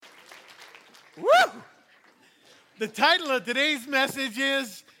The title of today's message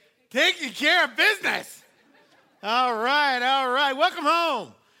is Taking Care of Business. All right. Welcome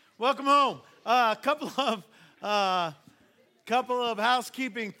home. A couple of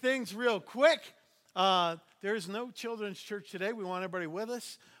housekeeping things real quick. There's no children's church today. We want everybody with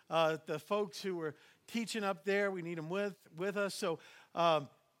us. The folks who were teaching up there, we need them with us. So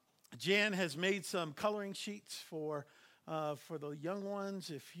Jan has made some coloring sheets for the young ones.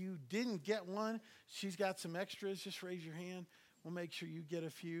 If you didn't get one, she's got some extras. Just raise your hand. We'll make sure you get a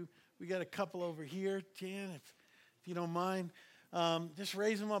few. We got a couple over here, Jan, if you don't mind. Just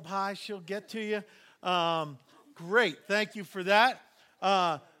raise them up high. She'll get to you. Great. Thank you for that.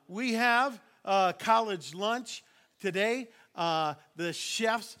 We have college lunch today. The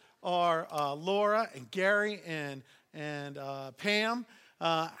chefs are Laura and Gary and Pam.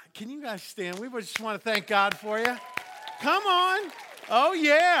 Can you guys stand? We just want to thank God for you. Come on. Oh,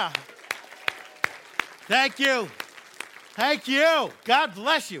 yeah. Thank you. God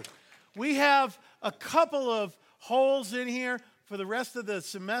bless you. We have a couple of holes in here for the rest of the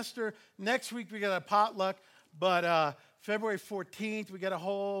semester. Next week, we got a potluck, but February 14th, we got a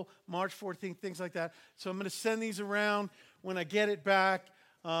hole, March 14th, things like that. So I'm going to send these around. When I get it back,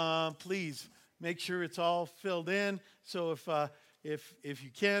 please make sure it's all filled in. So if you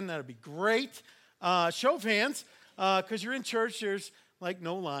can, that would be great. Show of hands. Because you're in church, there's like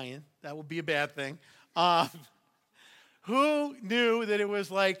no lying. That would be a bad thing. Who knew that it was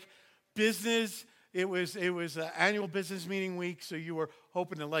like business? It was annual business meeting week, so you were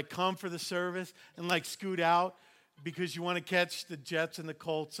hoping to like come for the service and like scoot out because you want to catch the Jets and the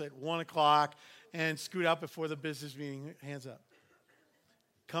Colts at 1 o'clock and scoot out before the business meeting. Hands up.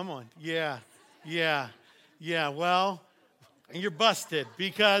 Come on. Yeah. Well, you're busted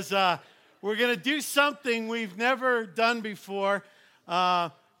because we're going to do something we've never done before.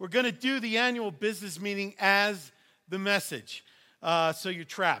 We're going to do the annual business meeting as the message. So you're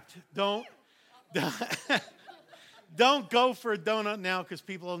trapped. Don't go for a donut now because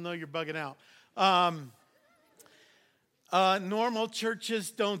people will know you're bugging out. Normal churches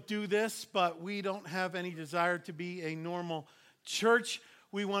don't do this, but we don't have any desire to be a normal church.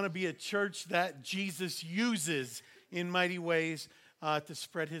 We want to be a church that Jesus uses in mighty ways to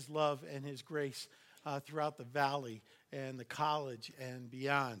spread his love and his grace throughout the valley and the college and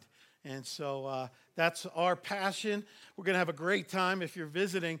beyond. And so that's our passion. We're going to have a great time. If you're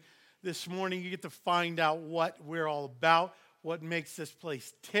visiting this morning, you get to find out what we're all about, what makes this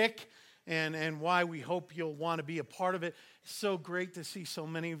place tick, and why we hope you'll want to be a part of it. It's so great to see so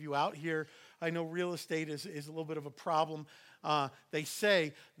many of you out here. I know real estate is a little bit of a problem. They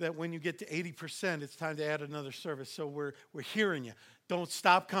say that when you get to 80%, it's time to add another service. So we're hearing you. Don't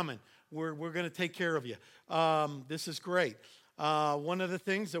stop coming. We're going to take care of you. This is great. One of the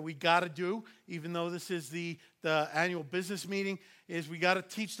things that we got to do, even though this is the annual business meeting, is we got to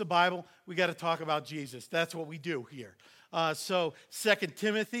teach the Bible. We got to talk about Jesus. That's what we do here. So 2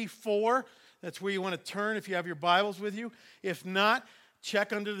 Timothy 4, that's where you want to turn if you have your Bibles with you. If not,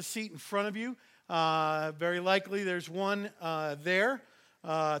 check under the seat in front of you. Very likely there's one there.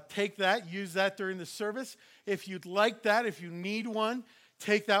 Take that, use that during the service. If you'd like that, if you need one,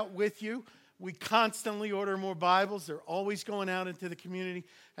 take that with you. We constantly order more Bibles. They're always going out into the community.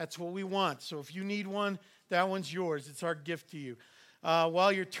 That's what we want. So if you need one, that one's yours. It's our gift to you.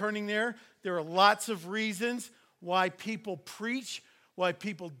 While you're turning there are lots of reasons why people preach, why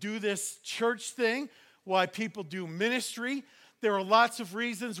people do this church thing, why people do ministry. There are lots of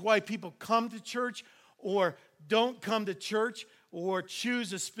reasons why people come to church or don't come to church or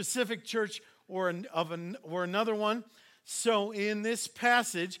choose a specific church or another one. So in this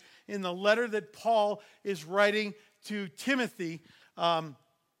passage, in the letter that Paul is writing to Timothy,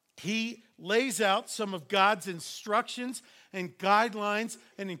 he lays out some of God's instructions and guidelines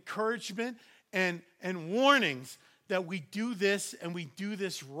and encouragement and warnings that we do this and we do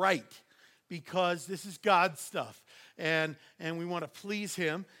this right because this is God's stuff. And we want to please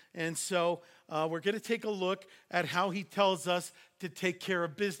him. And so we're going to take a look at how he tells us to take care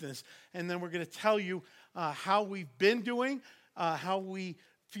of business. And then we're going to tell you how we've been doing, how we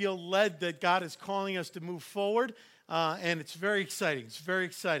feel led that God is calling us to move forward. And it's very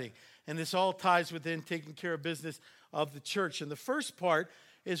exciting. And this all ties within taking care of business of the church. And the first part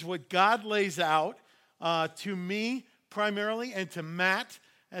is what God lays out to me primarily and to Matt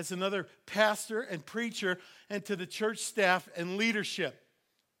as another pastor and preacher, and to the church staff and leadership.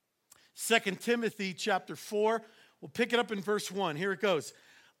 2 Timothy chapter 4, we'll pick it up in verse 1. Here it goes.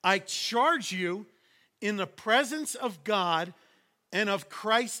 I charge you in the presence of God and of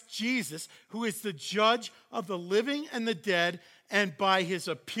Christ Jesus, who is the judge of the living and the dead, and by his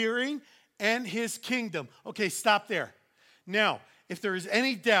appearing and his kingdom. Okay, stop there. Now, if there is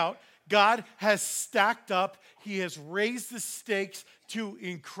any doubt, God has stacked up. He has raised the stakes to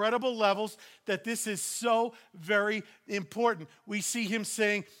incredible levels that this is so very important. We see him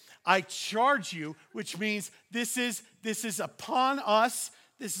saying, I charge you, which means this is upon us.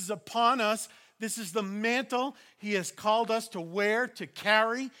 This is upon us. This is the mantle he has called us to wear, to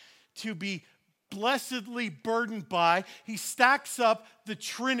carry, to be blessedly burdened by. He stacks up the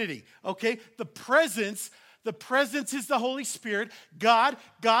Trinity, okay? The presence is the Holy Spirit, God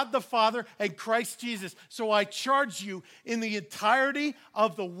the Father, and Christ Jesus. So I charge you in the entirety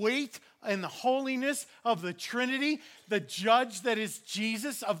of the weight and the holiness of the Trinity, the judge that is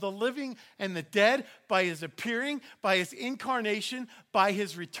Jesus of the living and the dead, by his appearing, by his incarnation, by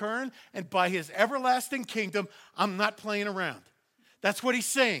his return, and by his everlasting kingdom. I'm not playing around. That's what he's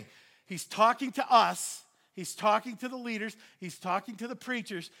saying. He's talking to us. He's talking to the leaders. He's talking to the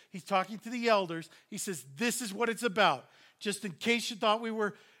preachers. He's talking to the elders. He says, this is what it's about. Just in case you thought we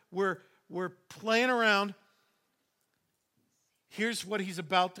were playing around, here's what he's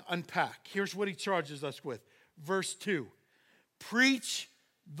about to unpack. Here's what he charges us with. Verse 2, preach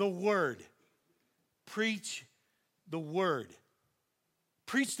the word. Preach the word.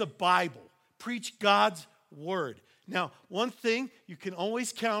 Preach the Bible. Preach God's word. Now, one thing you can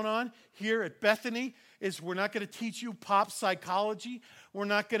always count on here at Bethany is we're not going to teach you pop psychology. We're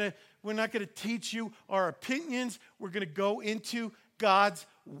not going to teach you our opinions. We're going to go into God's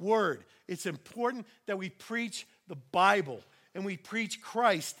word. It's important that we preach the Bible and we preach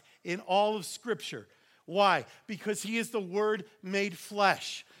Christ in all of Scripture. Why? Because he is the Word made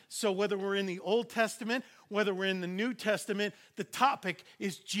flesh. So whether we're in the Old Testament, whether we're in the New Testament, the topic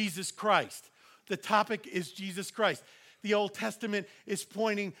is Jesus Christ. The topic is Jesus Christ. The Old Testament is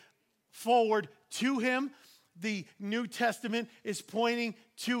pointing forward to him. The New Testament is pointing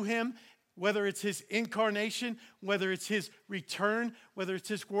to him, whether it's his incarnation, whether it's his return, whether it's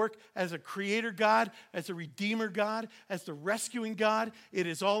his work as a creator God, as a redeemer God, as the rescuing God. It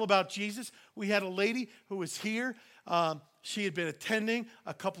is all about Jesus. We had a lady who was here. She had been attending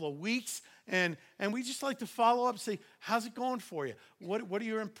a couple of weeks, and we just like to follow up and say, how's it going for you? What are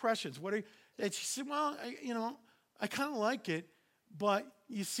your impressions? And she said, well, I kind of like it, but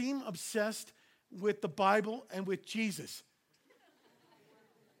you seem obsessed with the Bible and with Jesus.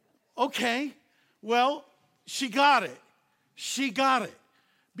 Okay, well, she got it. She got it.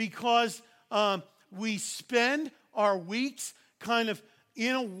 Because we spend our weeks kind of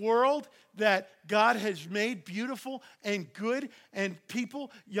in a world that God has made beautiful and good, and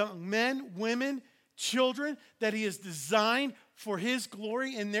people, young men, women, children, that he has designed for his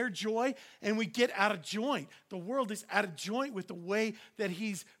glory and their joy, and we get out of joint. The world is out of joint with the way that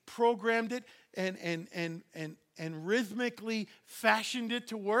he's programmed it and rhythmically fashioned it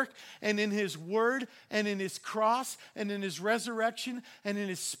to work. And in his word and in his cross and in his resurrection and in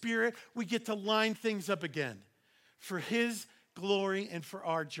his spirit, we get to line things up again for his glory and for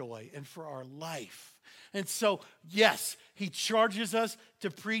our joy and for our life. And so, yes, he charges us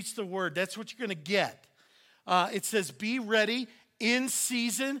to preach the word. That's what you're going to get. It says, be ready in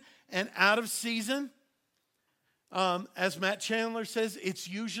season and out of season. As Matt Chandler says, it's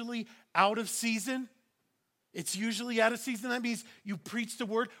usually out of season. It's usually out of season. That means you preach the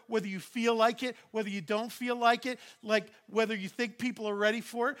word, whether you feel like it, whether you don't feel like it, like whether you think people are ready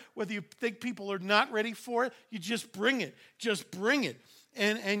for it, whether you think people are not ready for it. You just bring it. Just bring it.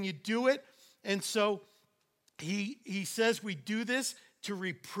 And you do it. And so he says we do this to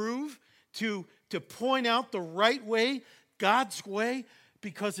reprove, to point out the right way, God's way,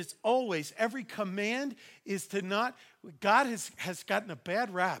 because it's always, every command is to not, God has gotten a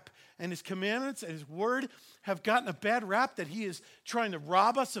bad rap, and his commandments and his word have gotten a bad rap, that he is trying to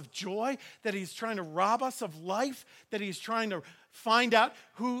rob us of joy, that he's trying to rob us of life, that he's trying to find out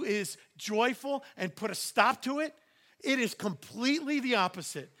who is joyful and put a stop to it. It is completely the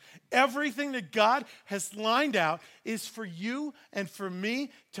opposite. Everything that God has lined out is for you and for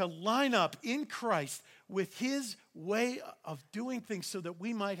me to line up in Christ with his way of doing things so that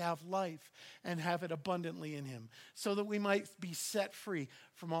we might have life and have it abundantly in him, so that we might be set free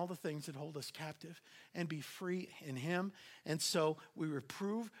from all the things that hold us captive and be free in him. And so we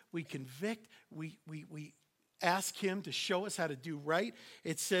reprove, we convict, we ask him to show us how to do right.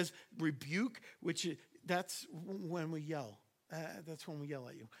 It says rebuke, that's when we yell. That's when we yell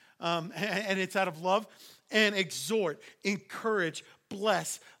at you. And it's out of love. And exhort, encourage,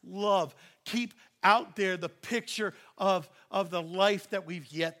 bless, love. Keep out there the picture of the life that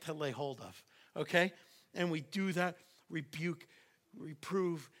we've yet to lay hold of. Okay? And we do that, rebuke,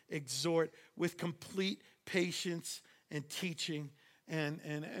 reprove, exhort with complete patience and teaching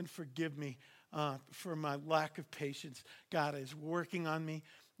and forgive me for my lack of patience. God is working on me.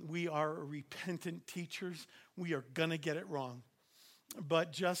 We are repentant teachers. We are going to get it wrong.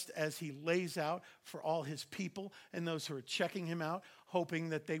 But just as he lays out for all his people and those who are checking him out, hoping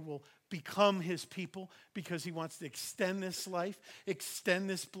that they will become his people because he wants to extend this life, extend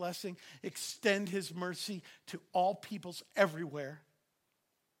this blessing, extend his mercy to all peoples everywhere,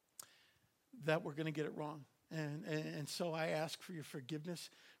 that we're going to get it wrong. And so I ask for your forgiveness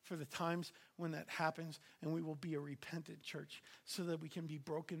for the times when that happens, and we will be a repentant church so that we can be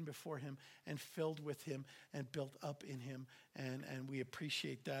broken before him and filled with him and built up in him, and we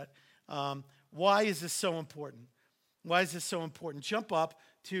appreciate that. Why is this so important? Why is this so important? Jump up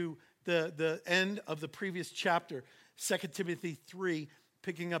to the end of the previous chapter, 2 Timothy 3,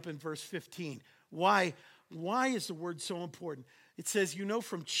 picking up in verse 15. Why is the word so important? It says,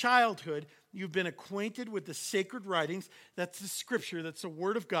 from childhood, you've been acquainted with the sacred writings, that's the scripture, that's the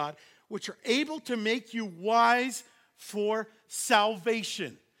word of God, which are able to make you wise for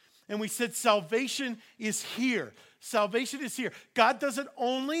salvation. And we said salvation is here. Salvation is here. God doesn't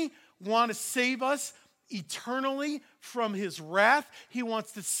only want to save us eternally from his wrath. He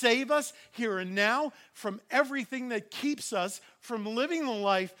wants to save us here and now from everything that keeps us from living the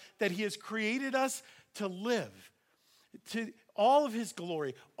life that he has created us to live. To all of his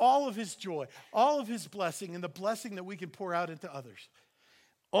glory, all of his joy, all of his blessing, and the blessing that we can pour out into others.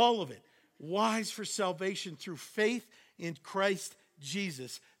 All of it. Wise for salvation through faith in Christ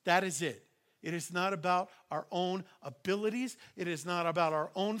Jesus. That is it. It is not about our own abilities. It is not about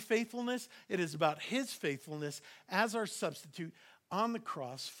our own faithfulness. It is about his faithfulness as our substitute on the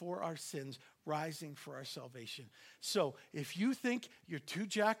cross for our sins, rising for our salvation. So if you think you're too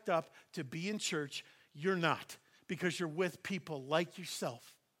jacked up to be in church, you're not. Because you're with people like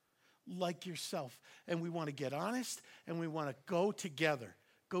yourself. And we want to get honest, and we want to go together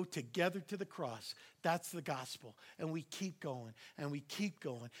to the cross. That's the gospel. And we keep going, and we keep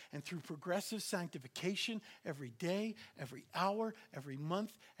going. And through progressive sanctification, every day, every hour, every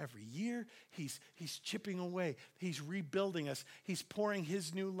month, every year, he's chipping away. He's rebuilding us. He's pouring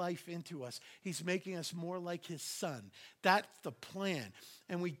his new life into us. He's making us more like his son. That's the plan.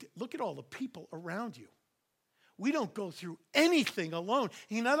 And we look at all the people around you. We don't go through anything alone.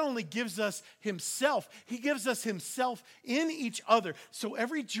 He not only gives us himself, he gives us himself in each other. So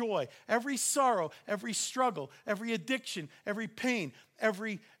every joy, every sorrow, every struggle, every addiction, every pain,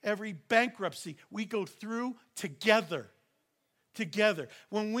 every bankruptcy, we go through together. Together.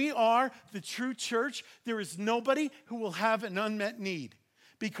 When we are the true church, there is nobody who will have an unmet need,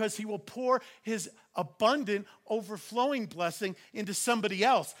 because he will pour his abundant, overflowing blessing into somebody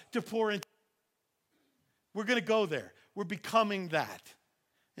else to pour into. We're going to go there. We're becoming that.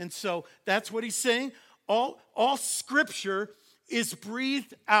 And so that's what he's saying. All scripture is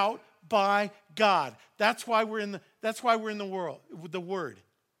breathed out by God. That's why we're in the world, the word.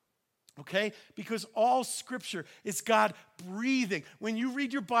 Okay? Because all scripture is God breathing. When you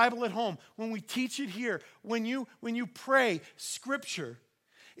read your Bible at home, when we teach it here, when you pray scripture,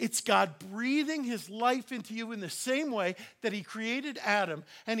 it's God breathing his life into you in the same way that he created Adam,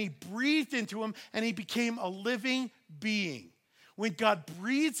 and he breathed into him, and he became a living being. When God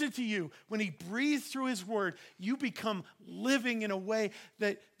breathes into you, when he breathes through his word, you become living in a way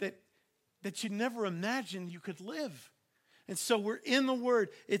that you never imagined you could live. And so we're in the word.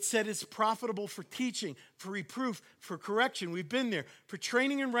 It said it's profitable for teaching, for reproof, for correction. We've been there. For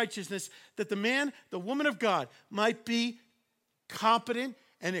training in righteousness, that the man, the woman of God might be competent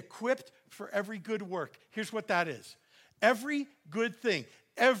and equipped for every good work. Here's what that is. Every good thing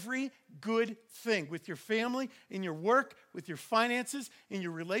with your family, in your work, with your finances, in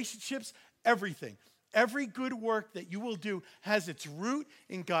your relationships, everything. Every good work that you will do has its root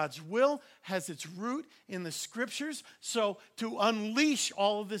in God's will, has its root in the scriptures. So to unleash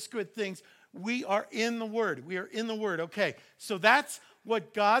all of this good things, we are in the word. We are in the word. Okay, so that's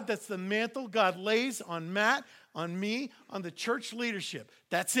the mantle God lays on Matt, on me, on the church leadership.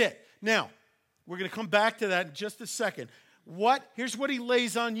 That's it. Now, we're going to come back to that in just a second. Here's what he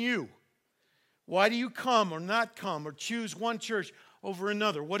lays on you. Why do you come or not come or choose one church over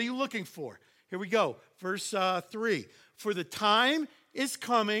another? What are you looking for? Here we go. Verse 3. For the time is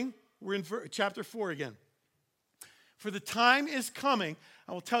coming. We're in chapter 4 again. For the time is coming.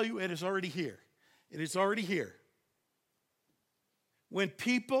 I will tell you, it is already here. It is already here. When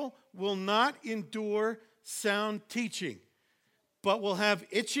people will not endure sound teaching, but will have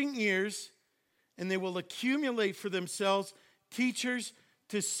itching ears, and they will accumulate for themselves teachers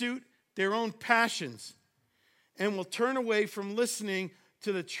to suit their own passions, and will turn away from listening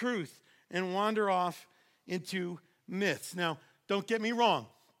to the truth and wander off into myths. Now, don't get me wrong.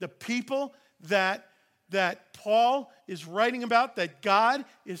 The people that Paul is writing about, that God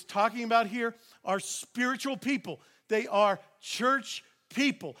is talking about here, are spiritual people. They are church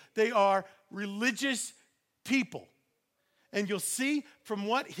people. They are religious people. And you'll see from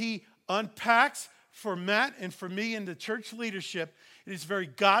what he unpacks for Matt and for me in the church leadership, it is very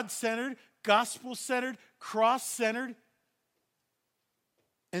God-centered, gospel-centered, cross-centered.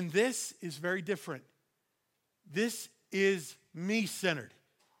 And this is very different. This is me-centered.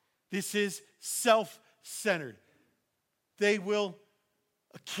 This is self-centered. They will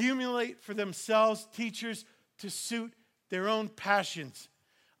accumulate for themselves teachers to suit their own passions.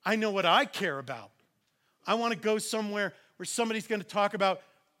 I know what I care about. I want to go somewhere where somebody's going to talk about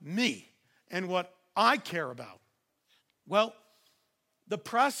me and what I care about. Well, the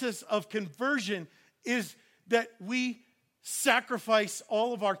process of conversion is that we sacrifice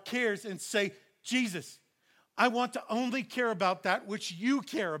all of our cares and say, Jesus, I want to only care about that which you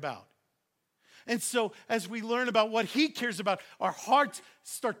care about. And so as we learn about what he cares about, our hearts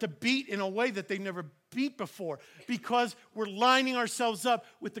start to beat in a way that they never beat before, because we're lining ourselves up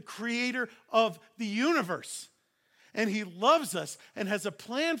with the creator of the universe. And he loves us and has a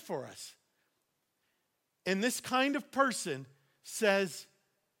plan for us. And this kind of person says,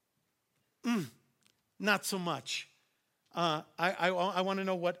 not so much. I want to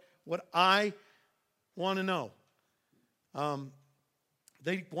know what I want to know.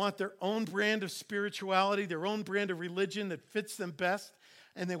 They want their own brand of spirituality, their own brand of religion that fits them best,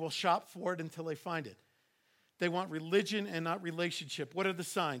 and they will shop for it until they find it. They want religion and not relationship. What are the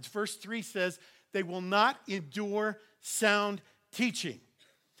signs? Verse 3 says, they will not endure sound teaching.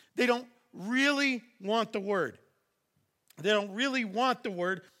 They don't really want the word. They don't really want the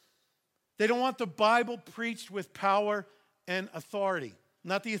word. They don't want the Bible preached with power and authority.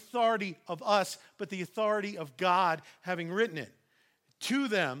 Not the authority of us, but the authority of God having written it to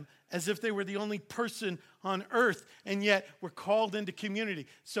them as if they were the only person on earth, and yet we're called into community.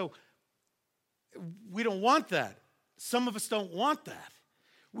 So we don't want that. Some of us don't want that.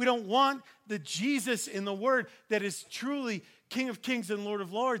 We don't want the Jesus in the Word that is truly King of Kings and Lord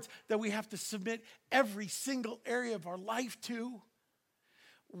of Lords that we have to submit every single area of our life to.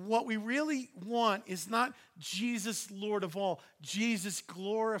 What we really want is not Jesus, Lord of all, Jesus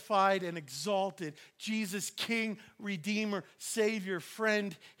glorified and exalted, Jesus King, Redeemer, Savior,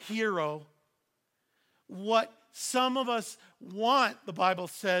 friend, hero. What some of us want, the Bible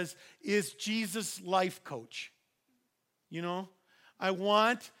says, is Jesus' life coach. You know, I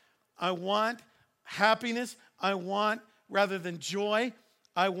want happiness. I want, rather than joy,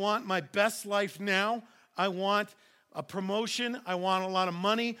 I want my best life now. I want a promotion. I want a lot of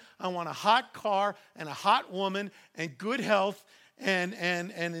money. I want a hot car and a hot woman and good health and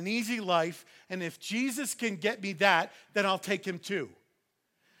an easy life. And if Jesus can get me that, then I'll take him too.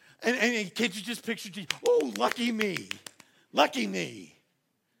 And can't you just picture Jesus? Oh, lucky me. Lucky me.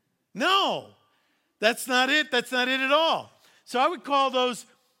 No, that's not it. That's not it at all. So I would call those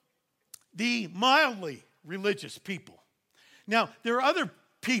the mildly religious people. Now, there are other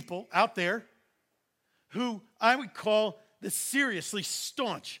people out there who I would call the seriously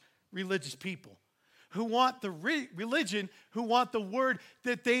staunch religious people, who want the religion, who want the word,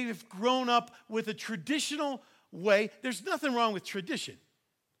 that they've grown up with a traditional way. There's nothing wrong with tradition.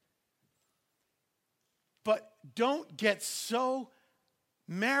 But don't get so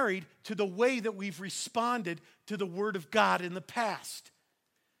married to the way that we've responded to the Word of God in the past.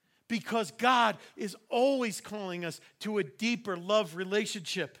 Because God is always calling us to a deeper love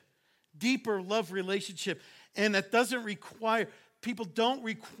relationship. Deeper love relationship. And that doesn't require, people don't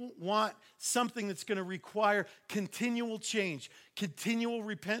want something that's going to require continual change, continual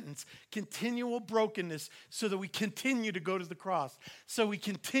repentance, continual brokenness, so that we continue to go to the cross, so we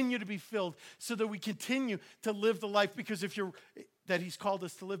continue to be filled, so that we continue to live the life that he's called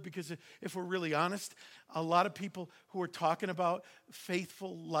us to live. Because if we're really honest, a lot of people who are talking about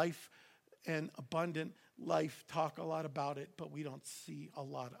faithful life and abundant life talk a lot about it, but we don't see a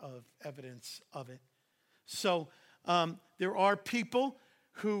lot of evidence of it. So there are people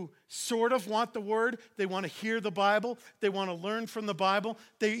who sort of want the word. They want to hear the Bible. They want to learn from the Bible.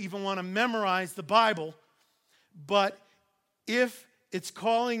 They even want to memorize the Bible. But if it's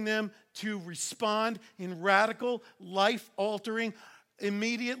calling them to respond in radical, life-altering,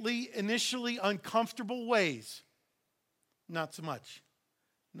 initially uncomfortable ways, not so much.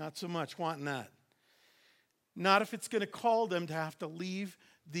 Not so much wanting that. Not if it's going to call them to have to leave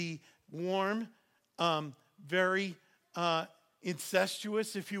the warm, very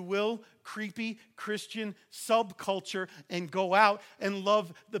incestuous, if you will, creepy Christian subculture and go out and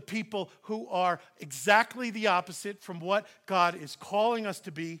love the people who are exactly the opposite from what God is calling us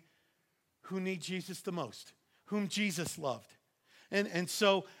to be, who need Jesus the most, whom Jesus loved. And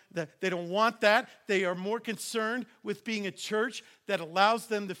so they don't want that. They are more concerned with being a church that allows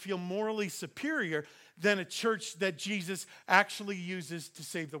them to feel morally superior than a church that Jesus actually uses to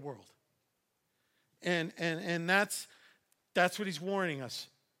save the world. And that's what he's warning us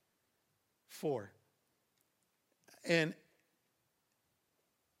for. And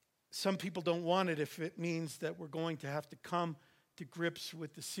some people don't want it if it means that we're going to have to come to grips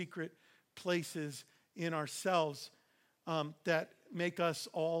with the secret places in ourselves that make us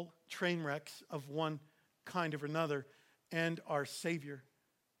all train wrecks of one kind or another and our Savior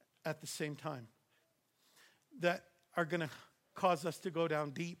at the same time. That are going to cause us to go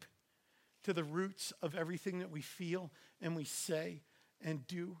down deep to the roots of everything that we feel and we say and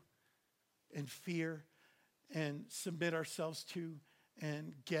do and fear and submit ourselves to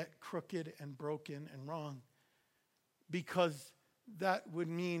and get crooked and broken and wrong. Because that would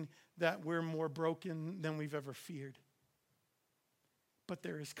mean that we're more broken than we've ever feared. But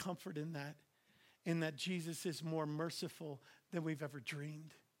there is comfort in that Jesus is more merciful than we've ever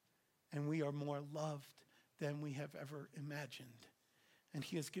dreamed. And we are more loved than we have ever imagined. And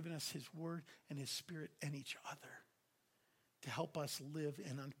he has given us his word and his spirit and each other to help us live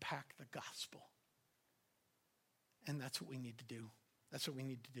and unpack the gospel. And that's what we need to do. That's what we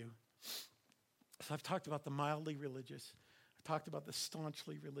need to do. So I've talked about the mildly religious. I've talked about the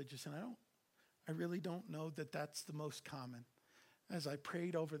staunchly religious. And I really don't know that that's the most common. As I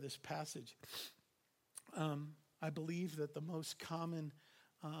prayed over this passage, I believe that the most common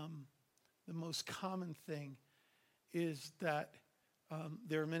thing is that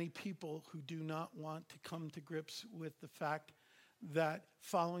there are many people who do not want to come to grips with the fact that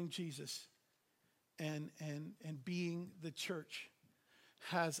following Jesus and being the church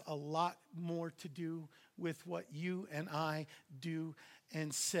has a lot more to do with what you and I do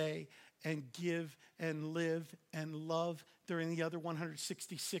and say and give and live and love during the other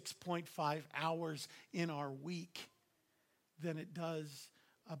 166.5 hours in our week than it does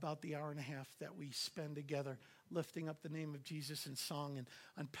about the hour and a half that we spend together lifting up the name of Jesus in song and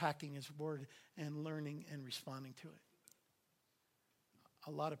unpacking his word and learning and responding to it.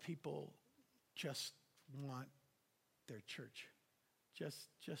 A lot of people just want their church.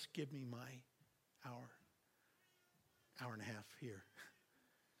 Just give me my hour and a half here.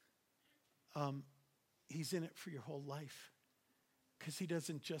 He's in it for your whole life because he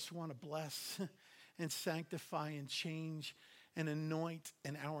doesn't just want to bless and sanctify and change and anoint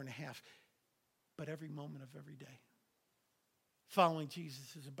an hour and a half, but every moment of every day. Following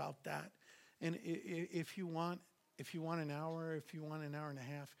Jesus is about that. And if you want an hour, if you want an hour and a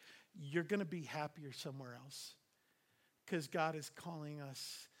half, you're going to be happier somewhere else because God is calling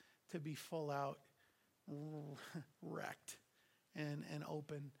us to be full out wrecked and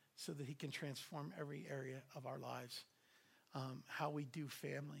open so that he can transform every area of our lives. How we do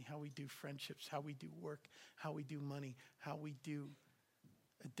family, how we do friendships, how we do work, how we do money, how we do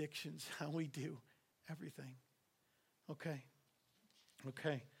addictions, how we do everything. Okay.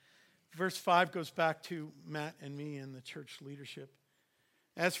 Verse 5 goes back to Matt and me and the church leadership.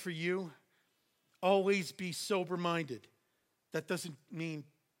 As for you, always be sober-minded. That doesn't mean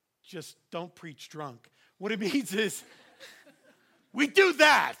just don't preach drunk. What it means is we do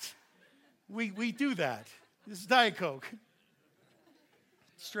that. We do that. This is Diet Coke.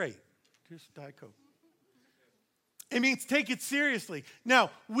 Straight. Just Diet Coke. It means take it seriously. Now,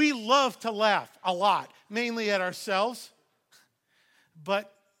 we love to laugh a lot, mainly at ourselves,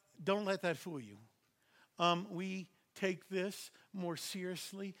 but don't let that fool you. We take this more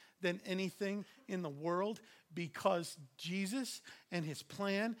seriously than anything in the world because Jesus and his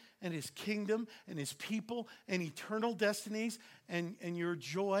plan and his kingdom and his people and eternal destinies and your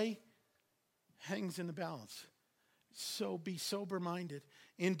joy hangs in the balance. So be sober-minded.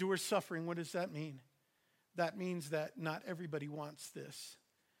 Endure suffering. What does that mean? That means that not everybody wants this.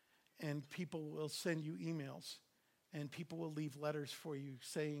 And people will send you emails. And people will leave letters for you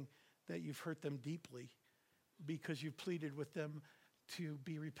saying that you've hurt them deeply because you've pleaded with them to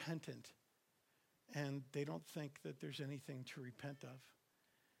be repentant. And they don't think that there's anything to repent of.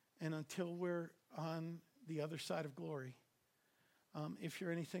 And until we're on the other side of glory, if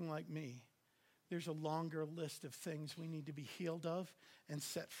you're anything like me, there's a longer list of things we need to be healed of and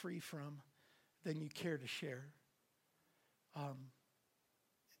set free from than you care to share.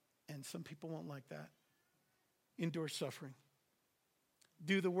 And some people won't like that. Endure suffering.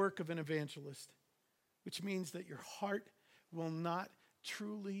 Do the work of an evangelist, which means that your heart will not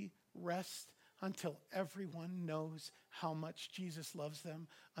truly rest until everyone knows how much Jesus loves them,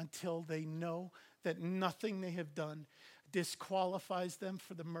 until they know that nothing they have done disqualifies them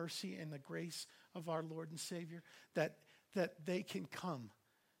for the mercy and the grace of our Lord and Savior, that they can come.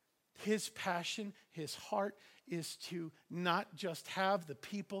 His passion, his heart is to not just have the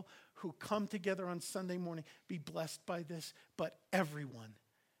people who come together on Sunday morning be blessed by this, but everyone,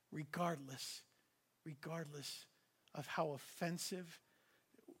 regardless of how offensive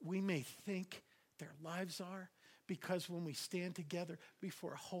we may think their lives are, because when we stand together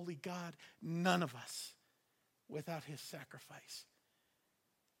before a holy God, none of us, without his sacrifice,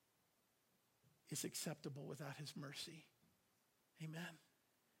 is acceptable without his mercy. Amen.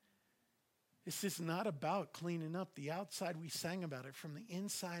 This is not about cleaning up the outside. We sang about it from the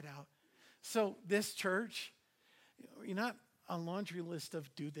inside out. So this church, you're not a laundry list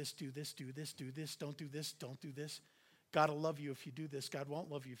of do this, do this, do this, do this, don't do this, don't do this. God will love you if you do this. God won't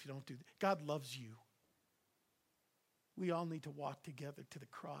love you if you don't do this. God loves you. We all need to walk together to the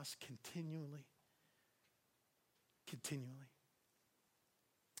cross continually. Continually.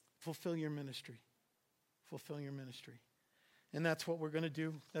 Fulfill your ministry. Fulfill your ministry. And that's what we're going to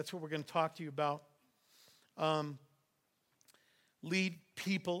do. That's what we're going to talk to you about. Lead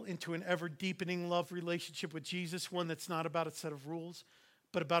people into an ever-deepening love relationship with Jesus, one that's not about a set of rules,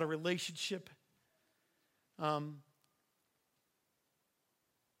 but about a relationship. And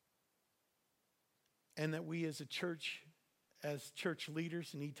that we as a church, as church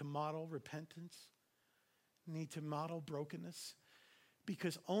leaders, need to model repentance, need to model brokenness,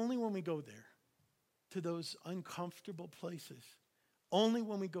 because only when we go there, to those uncomfortable places, only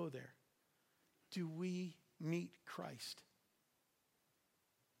when we go there do we meet Christ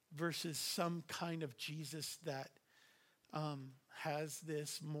versus some kind of Jesus that has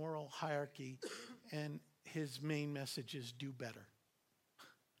this moral hierarchy and his main message is do better.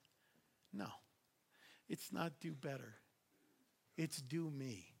 No, it's not do better. It's do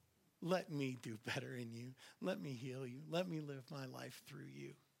me. Let me do better in you. Let me heal you. Let me live my life through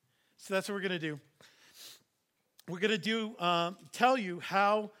you. So that's what we're going to do. We're going to tell you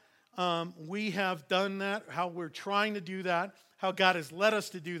how we have done that, how we're trying to do that, how God has led us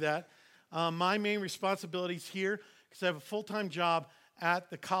to do that. My main responsibilities here, because I have a full-time job at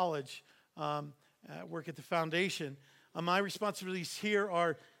the college, work at the foundation. My responsibilities here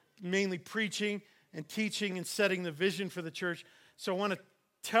are mainly preaching and teaching and setting the vision for the church. So I want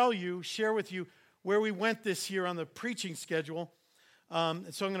to share with you where we went this year on the preaching schedule.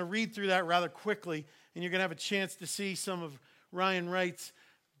 And so I'm going to read through that rather quickly, and you're going to have a chance to see some of Ryan Wright's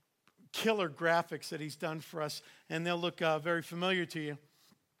killer graphics that he's done for us, and they'll look very familiar to you.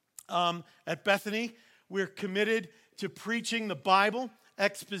 At Bethany, we're committed to preaching the Bible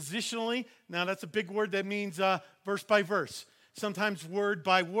expositionally. Now, that's a big word that means verse by verse, sometimes word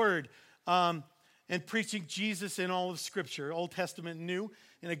by word, and preaching Jesus in all of Scripture, Old Testament and New,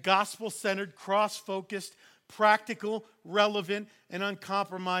 in a gospel-centered, cross-focused, practical, relevant, and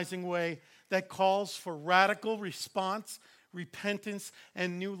uncompromising way that calls for radical response, repentance,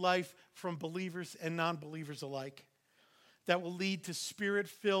 and new life from believers and non-believers alike, that will lead to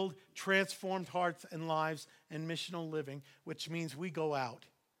spirit-filled, transformed hearts and lives and missional living, which means we go out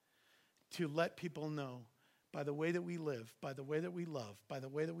to let people know by the way that we live, by the way that we love, by the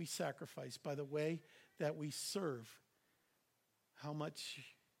way that we sacrifice, by the way that we serve, how much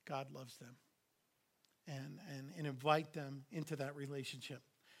God loves them, and invite them into that relationship.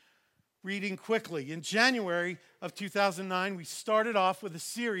 Reading quickly, in January of 2009, we started off with a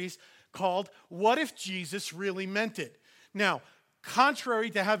series called What If Jesus Really Meant It? Now, contrary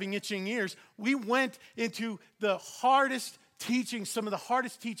to having itching ears, we went into the hardest teachings, some of the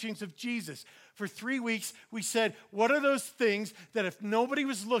hardest teachings of Jesus. For 3 weeks, we said, what are those things that if nobody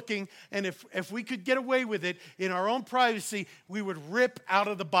was looking and if we could get away with it in our own privacy, we would rip out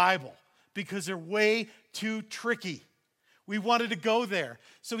of the Bible because they're way too tricky. We wanted to go there.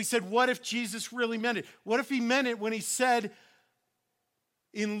 So we said, what if Jesus really meant it? What if he meant it when he said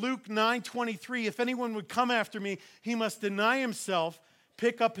in Luke 9:23, if anyone would come after me, he must deny himself,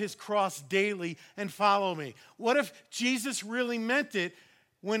 pick up his cross daily, and follow me? What if Jesus really meant it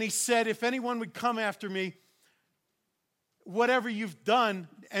when he said, if anyone would come after me, whatever you've done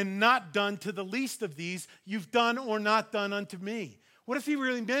and not done to the least of these, you've done or not done unto me? What if he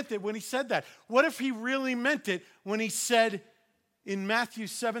really meant it when he said that? What if he really meant it when he said in Matthew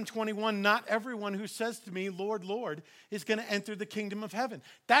 7:21, not everyone who says to me, Lord, Lord, is going to enter the kingdom of heaven?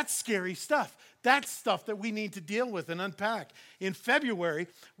 That's scary stuff. That's stuff that we need to deal with and unpack. In February,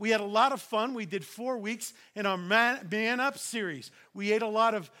 we had a lot of fun. We did 4 weeks in our Man Up series. We ate a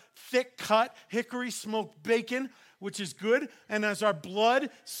lot of thick-cut hickory smoked bacon. which is good. And as our blood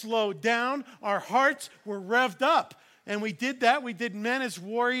slowed down, our hearts were revved up. And we did that. We did men as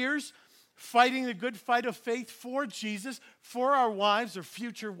warriors, fighting the good fight of faith for Jesus, for our wives or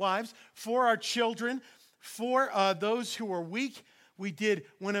future wives, for our children, for those who are weak. We did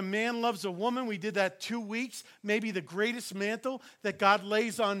When a Man Loves a Woman. We did that 2 weeks, maybe the greatest mantle that God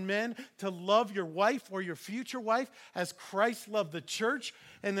lays on men, to love your wife or your future wife as Christ loved the church.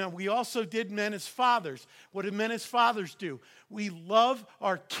 And then we also did Men as Fathers. What do men as fathers do? We love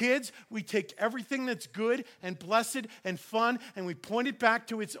our kids. We take everything that's good and blessed and fun, and we point it back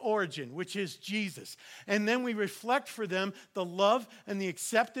to its origin, which is Jesus. And then we reflect for them the love and the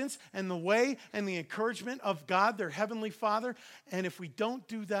acceptance and the way and the encouragement of God, their Heavenly Father. And if we don't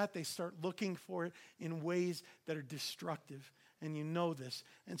do that, they start looking for it in ways that are destructive. And you know this.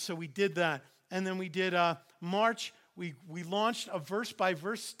 And so we did that. And then we did March. We launched a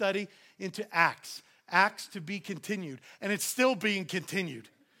verse-by-verse study into Acts. Acts to be continued. And it's still being continued,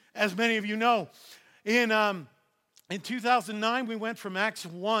 as many of you know. In 2009, we went from Acts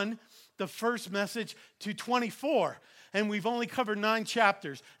 1, the first message, to 24. And we've only covered 9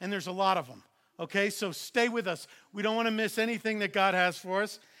 chapters, and there's a lot of them. Okay, so stay with us. We don't want to miss anything that God has for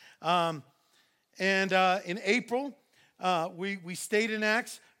us. In April, we stayed in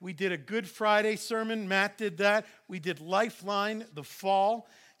Acts. We did a Good Friday sermon. Matt did that. We did Lifeline the fall.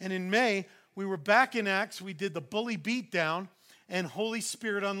 And in May, we were back in Acts. We did the Bully Beatdown and Holy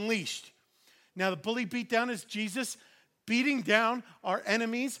Spirit Unleashed. Now, the Bully Beatdown is Jesus beating down our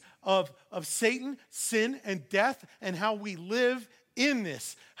enemies of Satan, sin, and death, and how we live in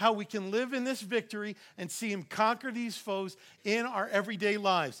this, how we can live in this victory and see him conquer these foes in our everyday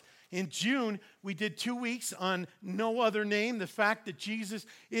lives. In June, we did 2 weeks on No Other Name, the fact that Jesus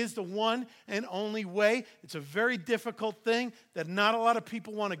is the one and only way. It's a very difficult thing that not a lot of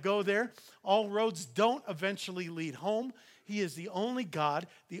people want to go there. All roads don't eventually lead home. He is the only God,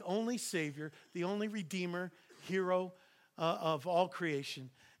 the only Savior, the only Redeemer, hero of all creation.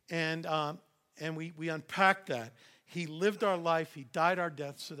 And we unpacked that. He lived our life. He died our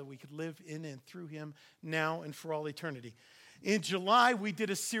death so that we could live in and through him now and for all eternity. In July, we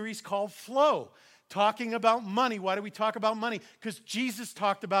did a series called Flow, talking about money. Why do we talk about money? Because Jesus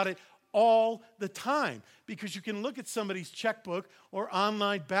talked about it all the time. Because you can look at somebody's checkbook or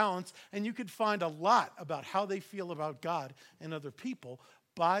online balance, and you could find a lot about how they feel about God and other people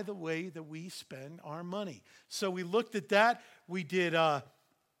by the way that we spend our money. So we looked at that. We did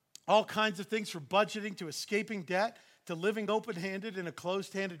all kinds of things, from budgeting to escaping debt, to living open-handed in a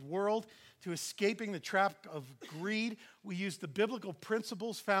closed-handed world, to escaping the trap of greed. We used the biblical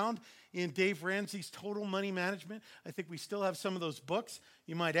principles found in Dave Ramsey's Total Money Management. I think we still have some of those books.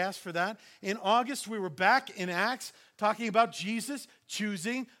 You might ask for that. In August, we were back in Acts talking about Jesus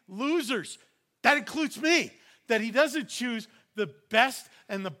choosing losers. That includes me, that he doesn't choose the best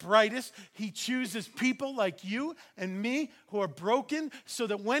and the brightest. He chooses people like you and me who are broken, so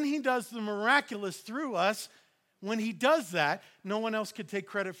that when he does the miraculous through us, when he does that, no one else can take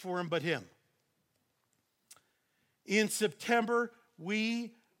credit for him but him. In September,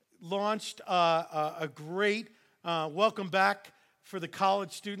 we launched a great welcome back for the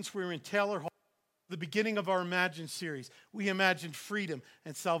college students. We were in Taylor Hall, the beginning of our Imagine series. We imagined freedom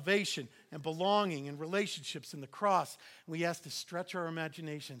and salvation and belonging and relationships and the cross. We asked to stretch our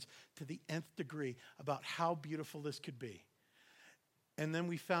imaginations to the nth degree about how beautiful this could be. And then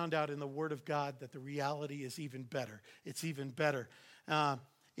we found out in the Word of God that the reality is even better. It's even better.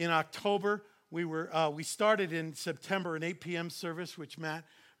 In October, we started in September an 8 p.m. service, which Matt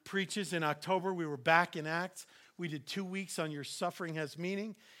preaches. In October, we were back in Acts. We did 2 weeks on Your Suffering Has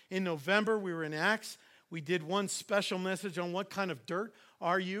Meaning. In November, we were in Acts. We did one special message on what kind of dirt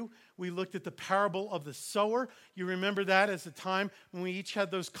are you. We looked at the parable of the sower. You remember that as a time when we each had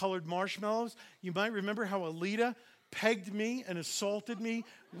those colored marshmallows. You might remember how Alita pegged me and assaulted me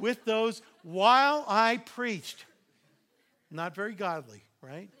with those while I preached. Not very godly,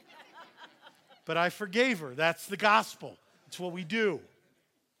 right? But I forgave her. That's the gospel. It's what we do.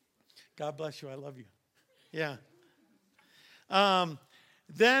 God bless you. I love you. Yeah.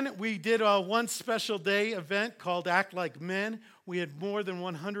 Then we did a one special day event called Act Like Men. We had more than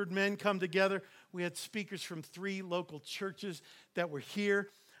 100 men come together. We had speakers from 3 local churches that were here.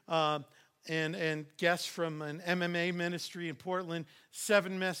 And guests from an MMA ministry in Portland,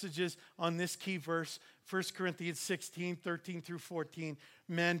 7 messages on this key verse, 1 Corinthians 16, 13 through 14.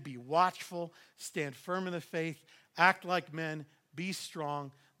 Men, be watchful, stand firm in the faith, act like men, be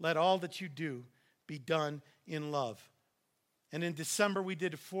strong, let all that you do be done in love. And in December, we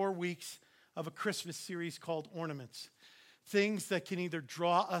did 4 weeks of a Christmas series called Ornaments. things that can either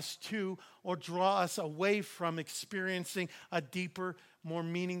draw us to or draw us away from experiencing a deeper, more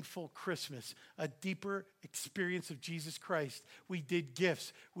meaningful Christmas, a deeper experience of Jesus Christ. We did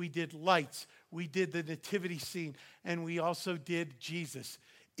gifts, we did lights, we did the nativity scene, and we also did Jesus.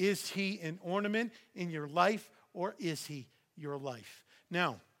 Is he an ornament in your life, or is he your life?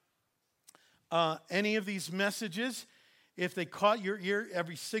 Now, any of these messages, if they caught your ear,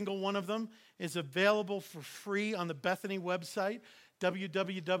 every single one of them is available for free on the Bethany website,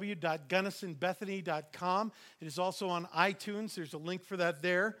 www.gunnisonbethany.com. It is also on iTunes. There's a link for that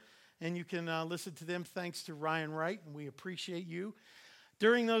there, and you can listen to them thanks to Ryan Wright, and we appreciate you.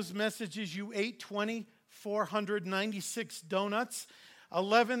 During those messages, you ate 2,496 donuts,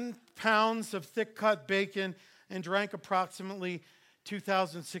 11 pounds of thick-cut bacon, and drank approximately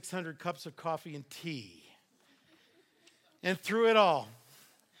 2,600 cups of coffee and tea. And through it all,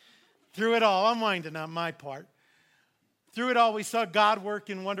 I'm winding up my part. Through it all, we saw God work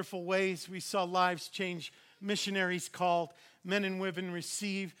in wonderful ways. We saw lives change, missionaries called, men and women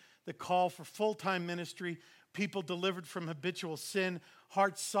receive the call for full-time ministry, people delivered from habitual sin,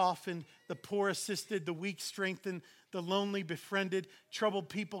 hearts softened, the poor assisted, the weak strengthened, the lonely befriended, troubled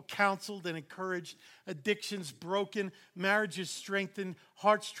people counseled and encouraged, addictions broken, marriages strengthened,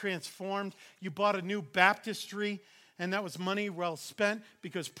 hearts transformed. You bought a new baptistry, and that was money well spent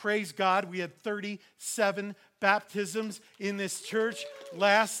because, praise God, we had 37 baptisms in this church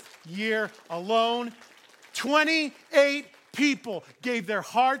last year alone. 28 people gave their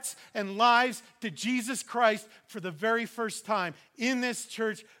hearts and lives to Jesus Christ for the very first time in this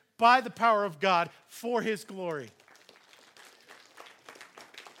church by the power of God for his glory.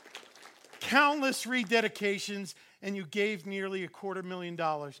 Countless rededications, and you gave nearly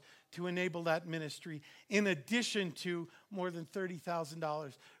 $250,000 to enable that ministry, in addition to more than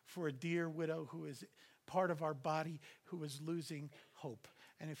 $30,000 for a dear widow who is part of our body who is losing hope.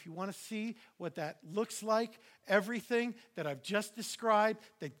 And if you want to see what that looks like, everything that I've just described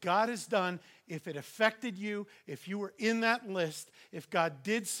that God has done, if it affected you, if you were in that list, if God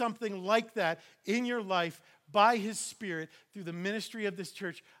did something like that in your life by his Spirit through the ministry of this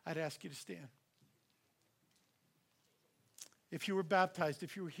church, I'd ask you to stand. If you were baptized,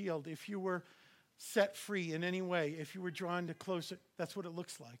 if you were healed, if you were set free in any way, if you were drawn to closer, that's what it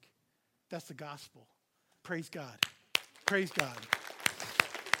looks like. That's the gospel. Praise God. Praise God.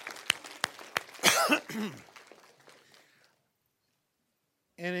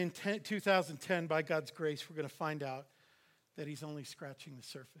 And in 2010, by God's grace, we're going to find out that he's only scratching the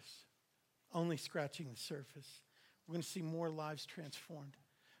surface. Only scratching the surface. We're going to see more lives transformed,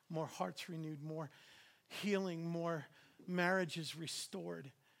 more hearts renewed, more healing, more marriages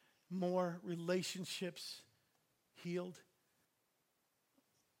restored, more relationships healed,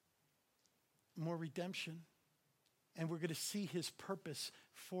 more redemption. And we're going to see his purpose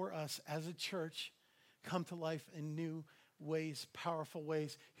for us as a church come to life in new ways, powerful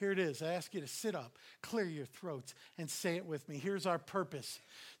ways. Here it is. I ask you to sit up, clear your throats, and say it with me. Here's our purpose.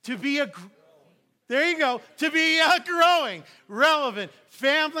 To be a growing, relevant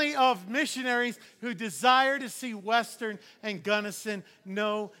family of missionaries who desire to see Western and Gunnison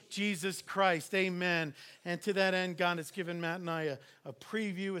know Jesus Christ. Amen. And to that end, God has given Matt and I a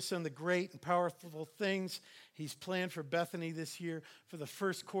preview of some of the great and powerful things he's planned for Bethany this year. For the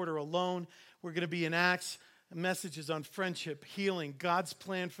first quarter alone, we're going to be in Acts. Messages on friendship, healing, God's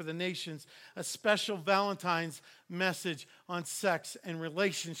plan for the nations, a special Valentine's message on sex and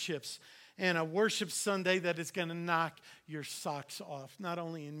relationships, and a worship Sunday that is going to knock your socks off, not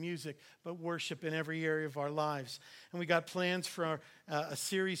only in music, but worship in every area of our lives. And we got plans for a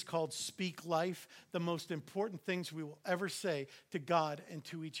series called Speak Life, the most important things we will ever say to God and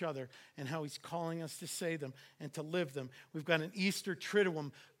to each other, and how he's calling us to say them and to live them. We've got an Easter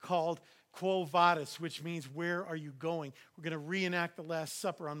Triduum called Quo Vadis, which means where are you going? We're going to reenact the Last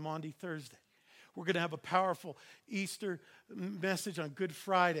Supper on Maundy Thursday. We're going to have a powerful Easter message on Good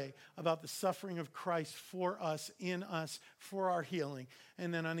Friday about the suffering of Christ for us, in us, for our healing.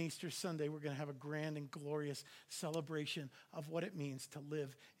 And then on Easter Sunday, we're going to have a grand and glorious celebration of what it means to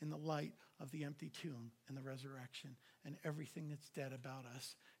live in the light of the empty tomb and the resurrection and everything that's dead about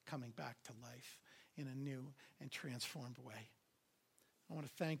us coming back to life in a new and transformed way. I want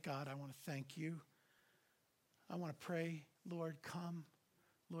to thank God. I want to thank you. I want to pray, Lord, come.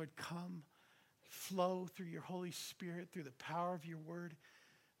 Lord, come. Flow through your Holy Spirit, through the power of your word.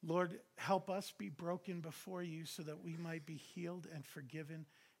 Lord, help us be broken before you so that we might be healed and forgiven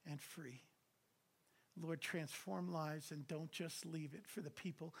and free. Lord, transform lives and don't just leave it for the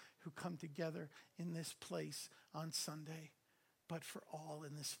people who come together in this place on Sunday, but for all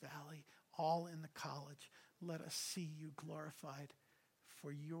in this valley, all in the college. let us see you glorified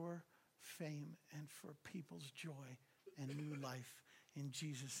for your fame and for people's joy and new life. In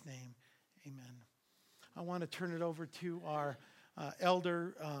Jesus' name, amen. I want to turn it over to our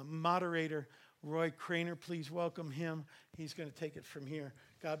elder moderator, Roy Craner. Please welcome him. He's going to take it from here.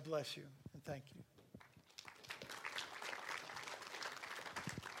 God bless you, and thank you.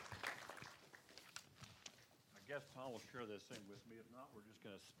 I guess Tom will share this thing with me. If not, we're just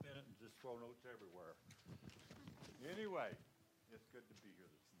going to spin it and just throw notes everywhere. Anyway, it's good to be here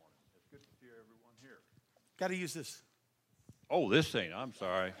this morning. It's good to see everyone here. Got to use this. Oh, this thing. I'm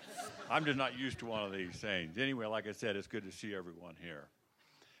sorry. I'm just not used to one of these things. Anyway, like I said, it's good to see everyone here.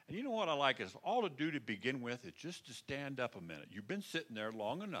 And you know what I like is all to do to begin with is just to stand up a minute. You've been sitting there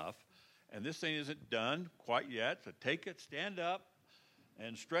long enough, and this thing isn't done quite yet. So take it, stand up,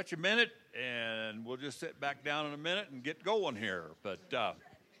 and stretch a minute, and we'll just sit back down in a minute and get going here. But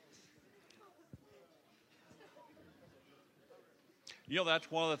you know,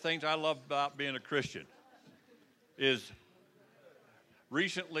 that's one of the things I love about being a Christian is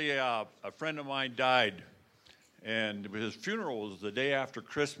recently a friend of mine died, and his funeral was the day after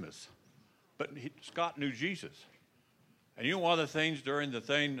Christmas. But Scott knew Jesus. And you know one of the things during the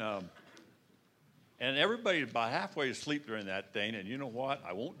thing, and everybody about halfway asleep during that thing, and you know what?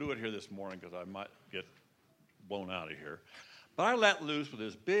 I won't do it here this morning because I might get blown out of here. But I let loose with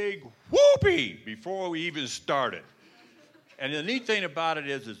this big whoopee before we even started. And the neat thing about it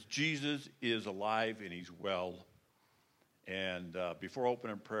is Jesus is alive and he's well. And before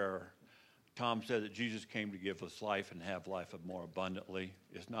opening prayer, Tom said that Jesus came to give us life and have life more abundantly.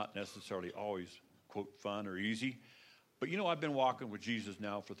 It's not necessarily always, quote, fun or easy. But, you know, I've been walking with Jesus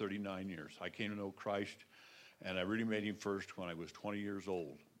now for 39 years. I came to know Christ, and I really made him first when I was 20 years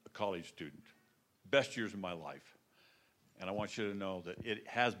old, a college student. Best years of my life. And I want you to know that it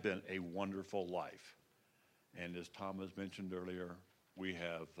has been a wonderful life. And as Tom has mentioned earlier, we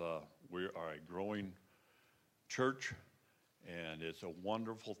are a growing church, and it's a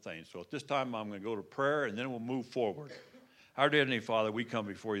wonderful thing. So at this time, I'm going to go to prayer, and then we'll move forward. Our dear Heavenly Father, we come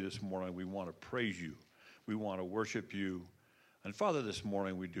before you this morning. We want to praise you. We want to worship you. And Father, this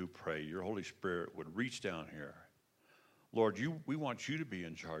morning we do pray your Holy Spirit would reach down here. Lord, we want you to be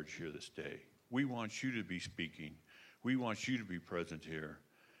in charge here this day. We want you to be speaking. We want you to be present here.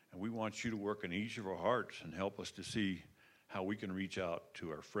 And we want you to work in each of our hearts and help us to see how we can reach out to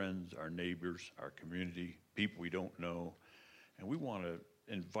our friends, our neighbors, our community, people we don't know. And we want to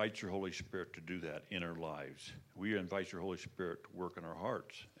invite your Holy Spirit to do that in our lives. We invite your Holy Spirit to work in our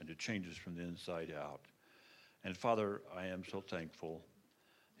hearts and to change us from the inside out. And Father, I am so thankful.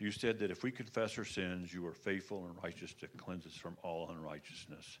 You said that if we confess our sins, you are faithful and righteous to cleanse us from all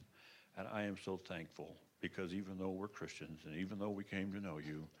unrighteousness. And I am so thankful because even though we're Christians and even though we came to know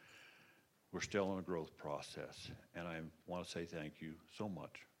you, we're still in a growth process. And I want to say thank you so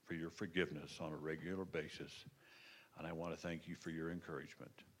much for your forgiveness on a regular basis. And I want to thank you for your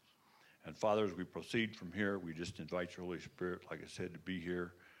encouragement. And Father, as we proceed from here, we just invite your Holy Spirit, like I said, to be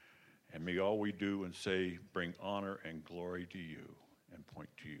here. And may all we do and say bring honor and glory to you and point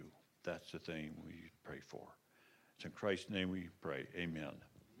to you. That's the thing we pray for. It's in Christ's name we pray. Amen.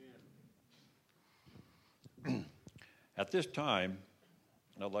 Amen. At this time,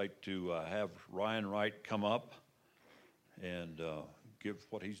 I'd like to have Ryan Wright come up and give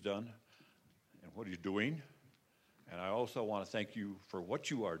what he's done and what he's doing. And I also want to thank you for what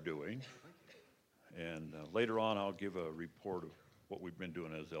you are doing. And later on, I'll give a report of what we've been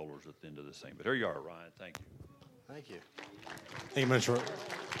doing as elders at the end of this thing. But here you are, Ryan. Thank you. Thank you. Thank you much.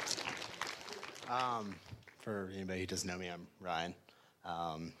 For anybody who doesn't know me, I'm Ryan.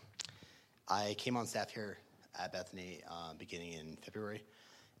 I came on staff here at Bethany beginning in February.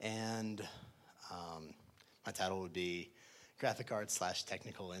 And my title would be Graphic Arts /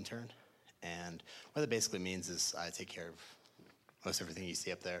 Technical Intern. And what that basically means is I take care of most everything you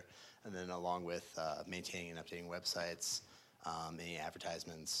see up there. And then along with maintaining and updating websites, any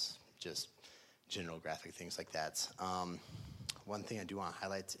advertisements, just general graphic things like that. One thing I do want to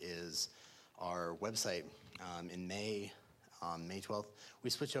highlight is our website. In May, on May 12th, we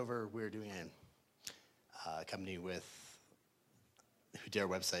switched over. We were doing a company who did our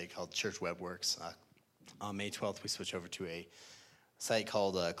website called Church Webworks. On May 12th, we switched over to a site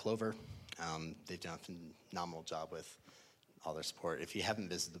called Clover. They've done a phenomenal job with all their support. If you haven't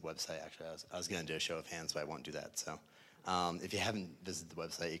visited the website, actually, I was going to do a show of hands, but I won't do that. So if you haven't visited the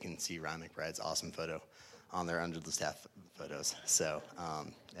website, you can see Ryan McBride's awesome photo on there under the staff photos. So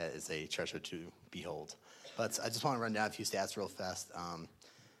it is a treasure to behold. But I just want to run down a few stats real fast. From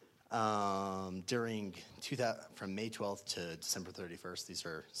May 12th to December 31st, these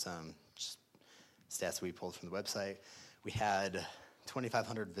are some stats we pulled from the website. We had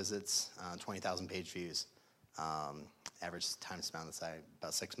 2,500 visits, 20,000 page views. Average time spent on the site,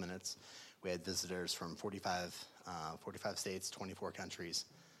 about 6 minutes. We had visitors from 45 states, 24 countries.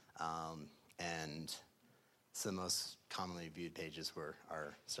 And some of the most commonly viewed pages were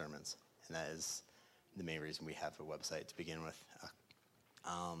our sermons. And that is the main reason we have a website to begin with.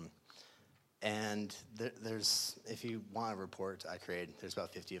 And there's, if you want a report I created, there's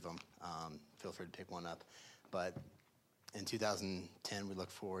about 50 of them. Feel free to pick one up. But in 2010, we look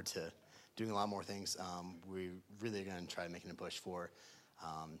forward to doing a lot more things. We really are going to try making a push for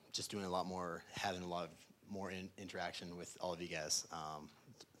just doing a lot more, having a lot more interaction with all of you guys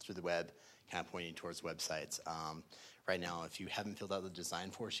through the web, kind of pointing towards websites. Right now, if you haven't filled out the design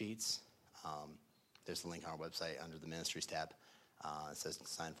for sheets, there's a link on our website under the ministries tab. It says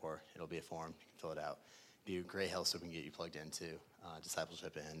sign for. It'll be a form. You can fill it out. Be a great help so we can get you plugged into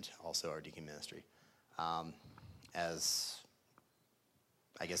discipleship and also our deacon ministry. As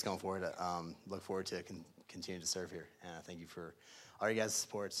I guess going forward, look forward to continue to serve here. And I thank you for all you guys'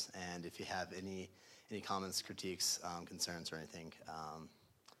 supports. And if you have any comments, critiques, concerns, or anything,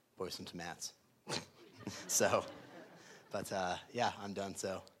 voice them to Matt's. So, but yeah, I'm done.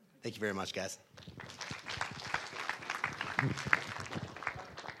 So thank you very much, guys.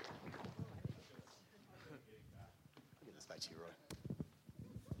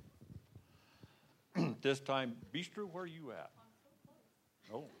 This time, Bistro, where are you at?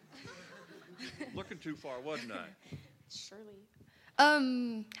 Oh, looking too far, wasn't I? Surely.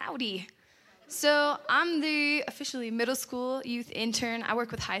 Howdy. So I'm the officially middle school youth intern. I work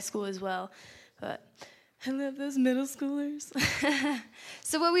with high school as well, but I love those middle schoolers.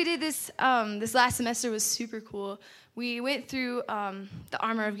 So what we did this last semester was super cool. We went through the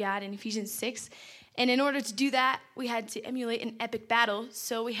armor of God in Ephesians 6. And in order to do that, we had to emulate an epic battle.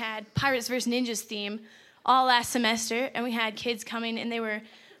 So we had Pirates vs. Ninjas theme all last semester, and we had kids coming, and they were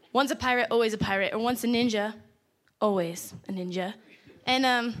once a pirate, always a pirate, or once a ninja, always a ninja. And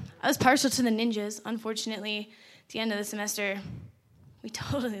I was partial to the ninjas. Unfortunately, at the end of the semester, we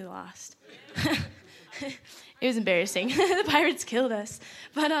totally lost. It was embarrassing. The pirates killed us.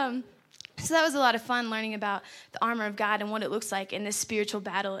 But so that was a lot of fun learning about the armor of God and what it looks like in this spiritual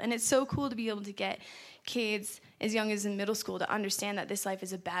battle. And it's so cool to be able to get kids as young as in middle school to understand that this life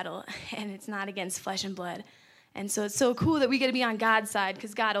is a battle and it's not against flesh and blood. And so it's so cool that we get to be on God's side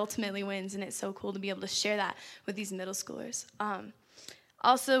because God ultimately wins, and it's so cool to be able to share that with these middle schoolers.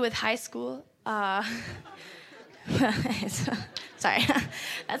 Also with high school, sorry,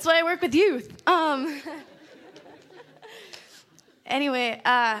 that's why I work with youth. Anyway,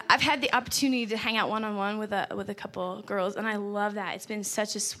 I've had the opportunity to hang out one-on-one with a couple girls, and I love that. It's been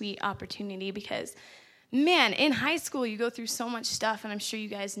such a sweet opportunity because, man, in high school you go through so much stuff, and I'm sure you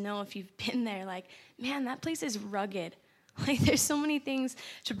guys know if you've been there, like, man, that place is rugged. Like, there's so many things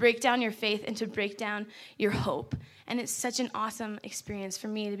to break down your faith and to break down your hope, and it's such an awesome experience for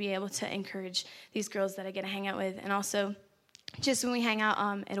me to be able to encourage these girls that I get to hang out with, and also just when we hang out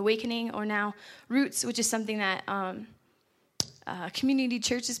at Awakening or now Roots, which is something that community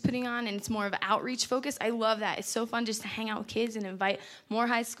church is putting on, and it's more of an outreach focus. I love that. It's so fun just to hang out with kids and invite more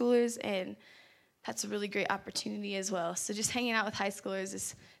high schoolers, and that's a really great opportunity as well. So just hanging out with high schoolers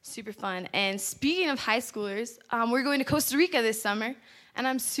is super fun. And speaking of high schoolers, we're going to Costa Rica this summer, and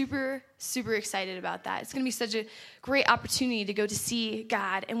I'm super, super excited about that. It's going to be such a great opportunity to go to see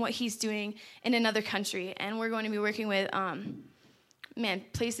God and what he's doing in another country. And we're going to be working with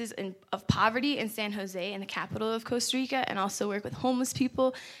places of poverty in San Jose, in the capital of Costa Rica, and also work with homeless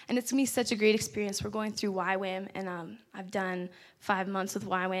people. And it's going to be such a great experience. We're going through YWAM, and I've done 5 months with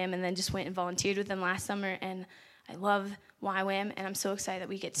YWAM and then just went and volunteered with them last summer. And I love YWAM, and I'm so excited that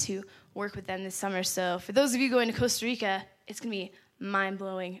we get to work with them this summer. So for those of you going to Costa Rica, it's going to be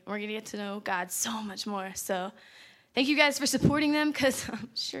mind-blowing. We're going to get to know God so much more. So thank you guys for supporting them, because I'm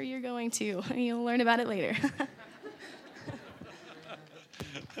sure you're going to. You'll learn about it later.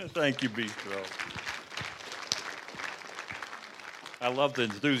 Thank you, Bistro. I love the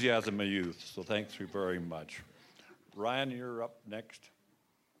enthusiasm of youth, so thanks very much. Ryan, you're up next.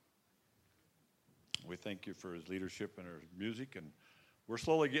 We thank you for his leadership and his music, and we're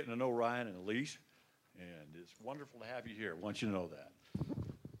slowly getting to know Ryan and Elise, and it's wonderful to have you here. I want you to know that.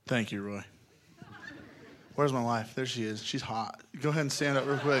 Thank you, Roy. Where's my wife? There she is. She's hot. Go ahead and stand up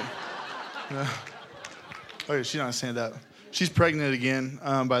real quick. Oh, yeah, she's not stand up. She's pregnant again,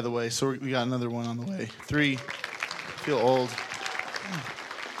 by the way, so we got another one on the way. 3. Feel old.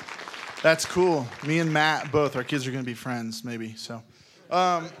 That's cool. Me and Matt, both, our kids are going to be friends, maybe. So,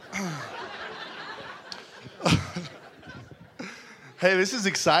 hey, this is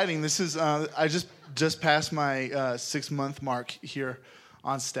exciting. This is I just just passed my 6-month mark here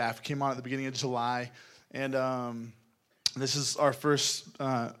on staff. Came on at the beginning of July, and this is our first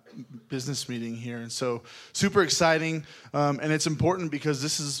business meeting here, and so super exciting. And it's important because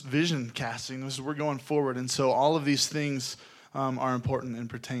this is vision casting. This is, we're going forward, and so all of these things are important and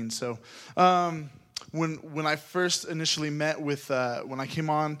pertain. So when I first initially met with, when I came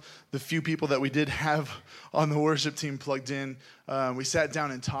on, the few people that we did have on the worship team plugged in, we sat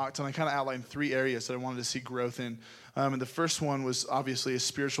down and talked, and I kind of outlined 3 areas that I wanted to see growth in. And the first one was obviously a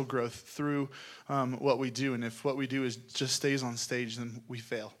spiritual growth through what we do. And if what we do is just stays on stage, then we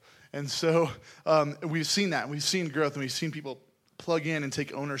fail. And so we've seen that. We've seen growth, and we've seen people plug in and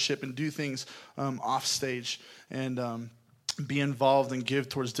take ownership and do things off stage and be involved and give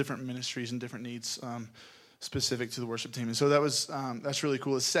towards different ministries and different needs specific to the worship team. And so that was that's really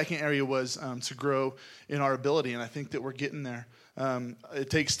cool. The second area was to grow in our ability, and I think that we're getting there. It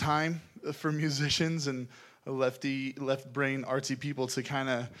takes time for musicians and left brain artsy people to kind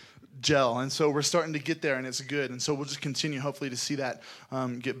of gel, and so we're starting to get there, and it's good. And so we'll just continue hopefully to see that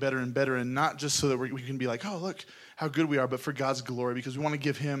get better and better, and not just so that we can be like, oh, look how good we are, but for God's glory, because we want to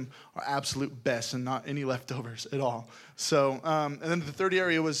give him our absolute best and not any leftovers at all. So and then the third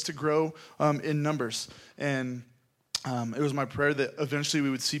area was to grow in numbers, and it was my prayer that eventually we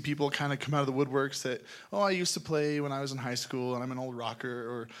would see people kind of come out of the woodworks that, oh, I used to play when I was in high school, and I'm an old rocker,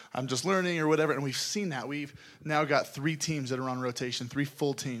 or I'm just learning, or whatever. And we've seen that. We've now got 3 teams that are on rotation, 3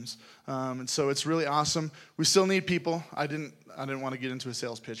 full teams. And so it's really awesome. We still need people. I didn't want to get into a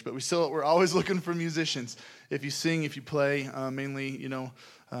sales pitch, but we're always looking for musicians. If you sing, if you play, mainly,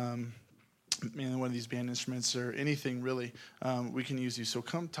 one of these band instruments or anything really, we can use you. So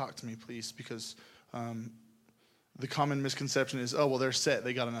come talk to me, please, because the common misconception is, oh, well, they're set.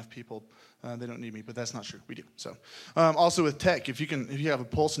 They got enough people. They don't need me, but that's not true. We do. So, also with tech, if you have a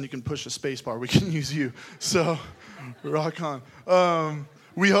pulse and you can push a space bar, we can use you. So, rock on.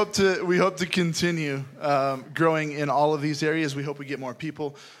 We hope to continue growing in all of these areas. We hope we get more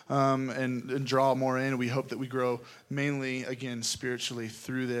people and draw more in. We hope that we grow mainly, again, spiritually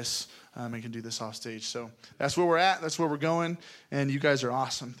through this and can do this off stage. So that's where we're at. That's where we're going. And you guys are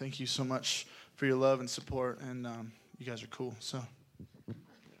awesome. Thank you so much for your love and support, and you guys are cool. So,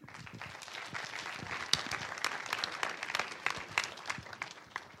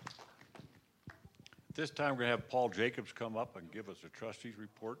 At this time, we're going to have Paul Jacobs come up and give us a trustee's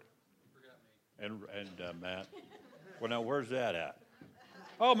report. And Matt. Well, now, where's that at?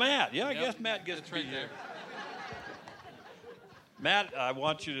 Oh, Matt. Yeah, I guess Matt gets to be there. Matt, I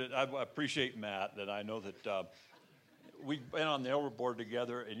appreciate Matt, that I know that we've been on the elder board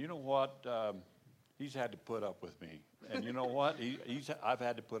together, and you know what? He's had to put up with me. And you know what? I've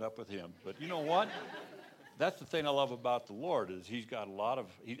had to put up with him. But you know what? That's the thing I love about the Lord, is he's got a lot of,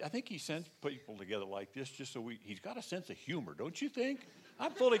 I think he sends people together like this just so he's got a sense of humor, don't you think?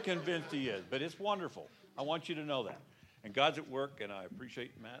 I'm fully convinced he is, but it's wonderful. I want you to know that. And God's at work, and I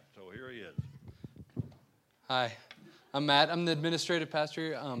appreciate Matt, so here he is. Hi, I'm Matt. I'm the administrative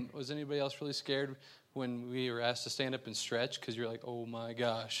pastor. Was anybody else really scared when we were asked to stand up and stretch? Because you're like, oh my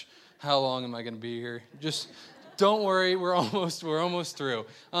gosh, how long am I going to be here? Just don't worry, we're almost through.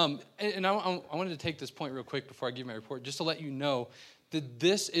 And I wanted to take this point real quick before I give my report, just to let you know that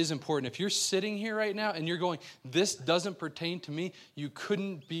this is important. If you're sitting here right now and you're going, this doesn't pertain to me, you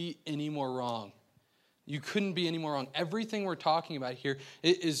couldn't be any more wrong. You couldn't be any more wrong. Everything we're talking about here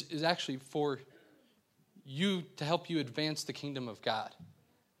is actually for you, to help you advance the kingdom of God.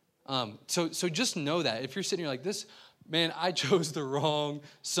 So just know that. If you're sitting here like this, man, I chose the wrong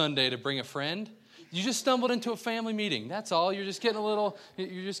Sunday to bring a friend. You just stumbled into a family meeting. That's all. You're just getting a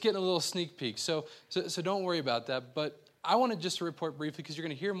little sneak peek. So don't worry about that. But I wanted just to report briefly, because you're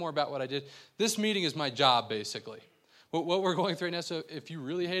going to hear more about what I did. This meeting is my job, basically. What we're going through right now. So if you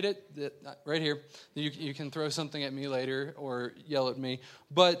really hate it, right here, you can throw something at me later or yell at me.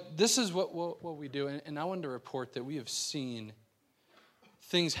 But this is what we do. And I wanted to report that we have seen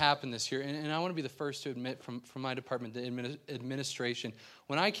things happen this year. And I want to be the first to admit from my department, the administration,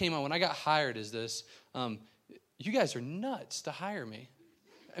 when I came on, when I got hired as this, you guys are nuts to hire me.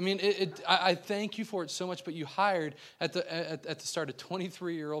 I mean, I thank you for it so much, but you hired at the start a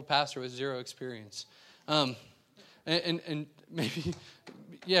 23-year-old pastor with zero experience. And maybe,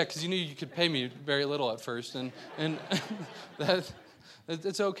 yeah, because you knew you could pay me very little at first, and that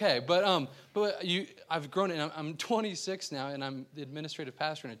it's okay. But I've grown, and I'm 26 now, and I'm the administrative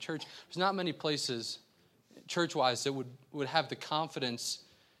pastor in a church. There's not many places, church-wise, that would have the confidence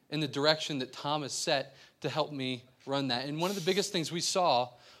in the direction that Tom has set to help me run that. And one of the biggest things we saw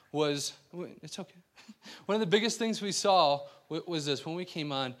was, it's okay. One of the biggest things we saw was this. When we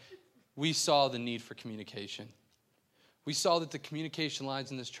came on, we saw the need for communication. We saw that the communication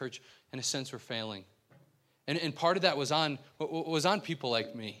lines in this church, in a sense, were failing. And part of that was on people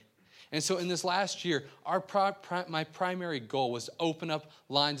like me. And so in this last year, my primary goal was to open up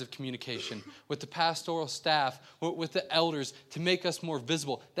lines of communication with the pastoral staff, with the elders, to make us more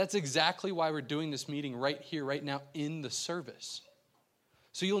visible. That's exactly why we're doing this meeting right here, right now, in the service.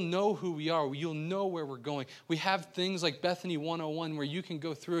 So you'll know who we are. You'll know where we're going. We have things like Bethany 101 where you can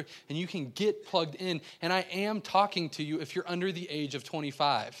go through it and you can get plugged in. And I am talking to you if you're under the age of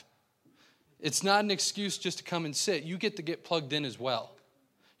 25. It's not an excuse just to come and sit. You get to get plugged in as well.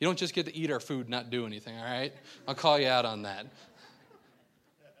 You don't just get to eat our food and not do anything, all right? I'll call you out on that.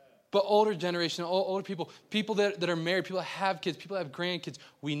 But older generation, older people that are married, people that have kids, people that have grandkids,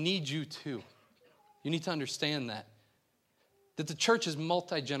 we need you too. You need to understand that the church is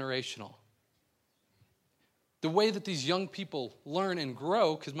multi-generational. The way that these young people learn and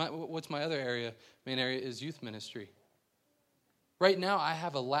grow, because what's my other main area is youth ministry. Right now, I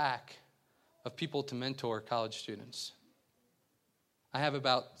have a lack of people to mentor college students. I have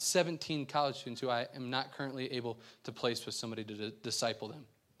about 17 college students who I am not currently able to place with somebody to disciple them.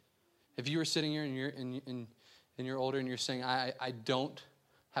 If you were sitting here and you're older and you're saying, I don't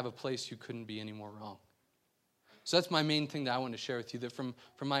have a place, you couldn't be any more wrong. So that's my main thing that I want to share with you, that from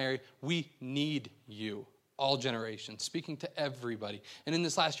my area, we need you, all generations, speaking to everybody. And in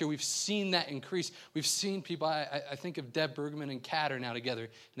this last year, we've seen that increase. We've seen people, I think of Deb Bergman and Kat are now together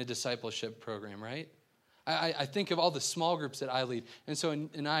in a discipleship program, right? I think of all the small groups that I lead. And so,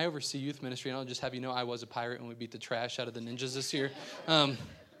 and I oversee youth ministry, and I'll just have you know I was a pirate when we beat the trash out of the ninjas this year.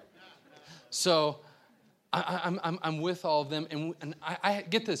 So I'm with all of them, and I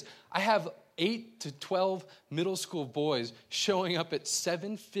get this. I have 8 to 12 middle school boys showing up at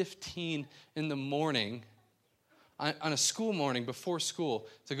 7:15 in the morning on a school morning before school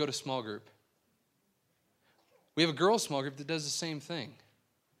to go to small group. We have a girls' small group that does the same thing.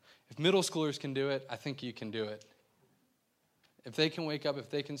 If middle schoolers can do it, I think you can do it. If they can wake up, if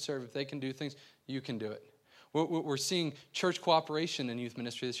they can serve, if they can do things, you can do it. We're seeing church cooperation in youth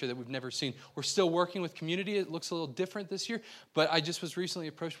ministry this year that we've never seen. We're still working with community. It looks a little different this year, but I just was recently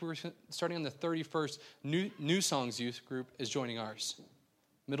approached. We were starting on the 31st. New Songs youth group is joining ours,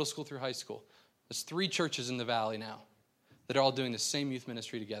 middle school through high school. There's 3 churches in the valley now that are all doing the same youth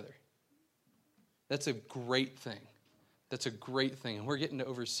ministry together. That's a great thing. That's a great thing, and we're getting to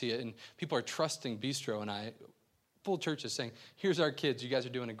oversee it, and people are trusting Bistro and I, full churches, saying, here's our kids, you guys are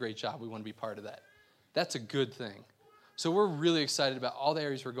doing a great job, we want to be part of that. That's a good thing. So we're really excited about all the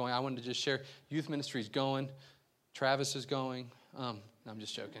areas we're going. I wanted to just share, youth ministry is going, Travis is going. No, I'm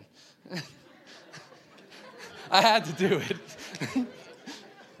just joking. I had to do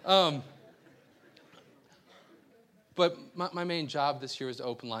it. But my main job this year is to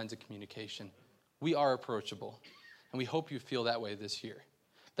open lines of communication. We are approachable. And we hope you feel that way this year.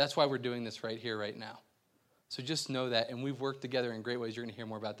 That's why we're doing this right here, right now. So just know that. And we've worked together in great ways. You're going to hear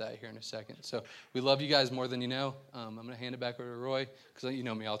more about that here in a second. So we love you guys more than you know. I'm going to hand it back over to Roy, because you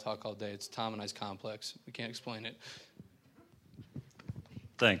know me, I'll talk all day. It's Tom and I's complex. We can't explain it.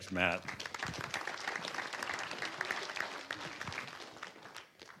 Thanks, Matt.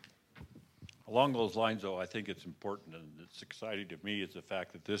 Along those lines, though, I think it's important, and it's exciting to me, is the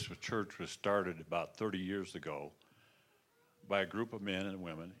fact that this church was started about 30 years ago by a group of men and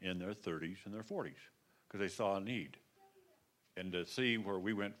women in their 30s and their 40s, because they saw a need. And to see where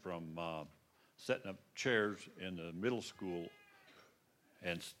we went from setting up chairs in the middle school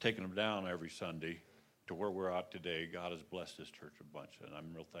and taking them down every Sunday to where we're at today, God has blessed this church a bunch. And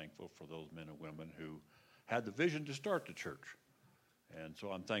I'm real thankful for those men and women who had the vision to start the church. And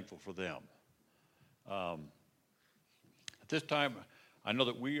so I'm thankful for them. At this time, I know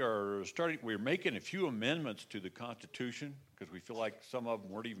that we're making a few amendments to the Constitution, because we feel like some of them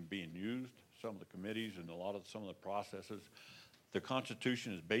weren't even being used, some of the committees and some of the processes. The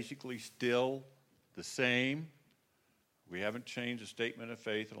Constitution is basically still the same. We haven't changed the statement of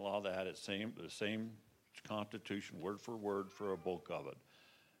faith and a lot of that. It's the same Constitution, word for word, for a bulk of it.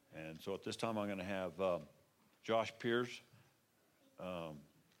 And so at this time, I'm going to have Josh Pierce and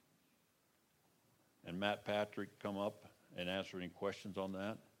Matt Patrick come up and answer any questions on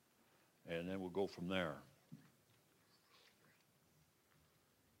that, and then we'll go from there.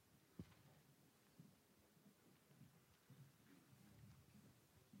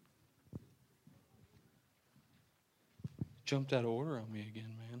 Jumped out of order on me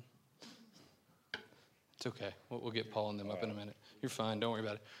again, man. It's okay. We'll get Paul and them up in a minute. You're fine. Don't worry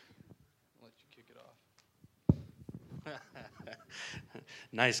about it. I'll let you kick it off.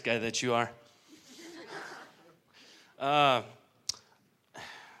 Nice guy that you are.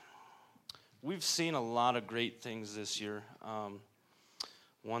 we've seen a lot of great things this year.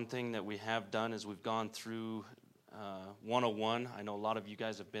 One thing that we have done is we've gone through 101. I know a lot of you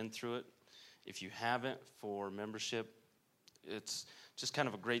guys have been through it. If you haven't, for membership, it's just kind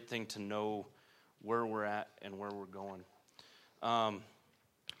of a great thing to know where we're at and where we're going.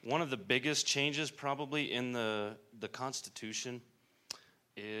 One of the biggest changes probably in the Constitution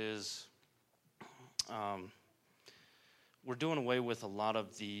is we're doing away with a lot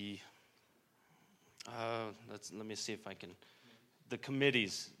of the, let me see if I can, the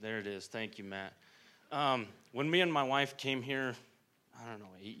committees. There it is. Thank you, Matt. When me and my wife came here, I don't know,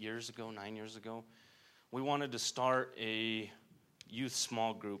 9 years ago, we wanted to start a youth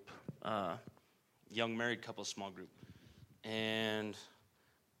small group, young married couple small group. And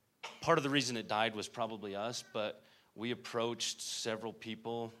part of the reason it died was probably us, but we approached several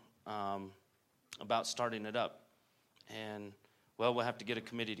people about starting it up. And, well, we'll have to get a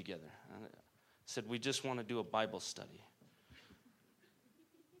committee together. And I said, we just want to do a Bible study.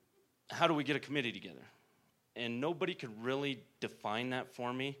 How do we get a committee together? And nobody could really define that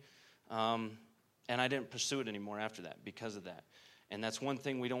for me. And I didn't pursue it anymore after that because of that. And that's one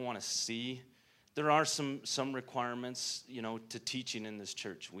thing we don't want to see. There are some requirements, to teaching in this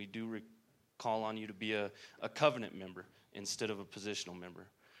church. We do call on you to be a covenant member instead of a positional member.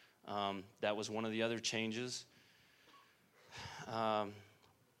 That was one of the other changes.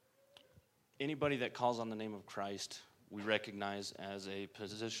 Anybody that calls on the name of Christ, we recognize as a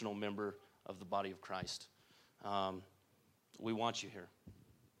positional member of the body of Christ. We want you here.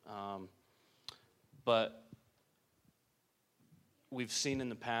 But we've seen in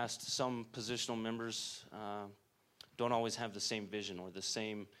the past some positional members don't always have the same vision or the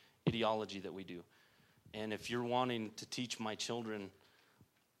same ideology that we do. And if you're wanting to teach my children,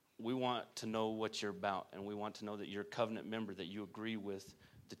 we want to know what you're about, and we want to know that you're a covenant member, that you agree with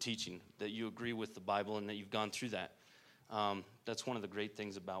the teaching, that you agree with the Bible, and that you've gone through that. That's one of the great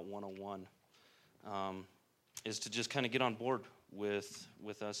things about 101, is to just kind of get on board with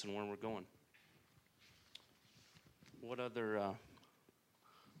us and where we're going. What other...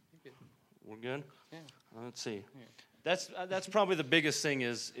 We're good? Yeah. Let's see. Yeah. That's probably the biggest thing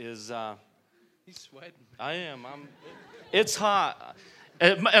is He's sweating. I am. It's hot.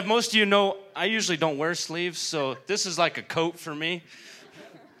 As most of you know, I usually don't wear sleeves, so this is like a coat for me.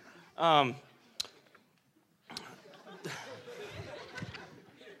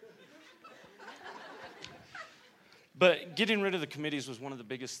 But getting rid of the committees was one of the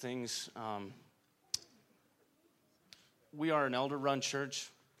biggest things. We are an elder-run church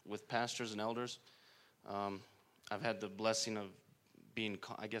with pastors and elders. I've had the blessing of being,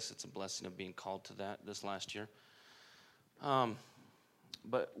 I guess it's a blessing of being called to that this last year.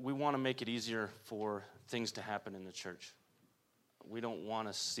 But we want to make it easier for things to happen in the church. We don't want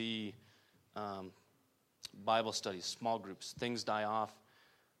to see Bible studies, small groups, things die off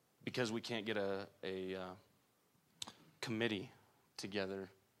because we can't get a committee together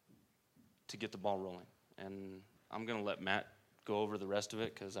to get the ball rolling. And I'm going to let Matt go over the rest of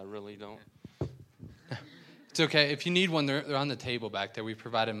it because I really don't. It's okay. If you need one, they're on the table back there. We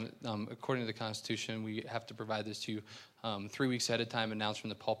provide them, according to the Constitution, we have to provide this to you 3 weeks ahead of time, announced from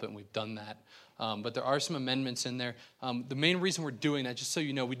the pulpit, and we've done that. But there are some amendments in there. The main reason we're doing that, just so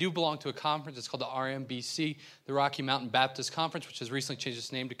you know, we do belong to a conference. It's called the RMBC, the Rocky Mountain Baptist Conference, which has recently changed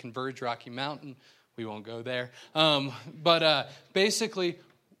its name to Converge Rocky Mountain. We won't go there. But basically,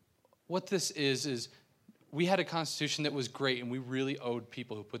 what this is we had a constitution that was great, and we really owed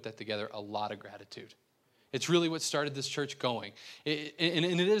people who put that together a lot of gratitude. It's really what started this church going. And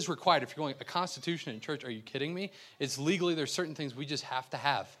it is required. If you're going, a constitution in church, are you kidding me? It's legally, there's certain things we just have to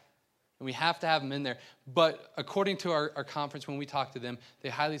have. And we have to have them in there. But according to our conference, when we talked to them, they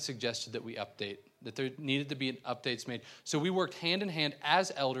highly suggested that we update, that there needed to be updates made. So we worked hand in hand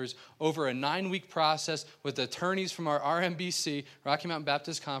as elders over a 9-week process with attorneys from our RMBC, Rocky Mountain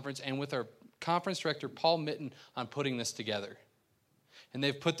Baptist Conference, and with our conference director, Paul Mitten, on putting this together. And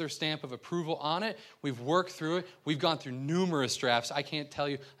they've put their stamp of approval on it. We've worked through it. We've gone through numerous drafts. I can't tell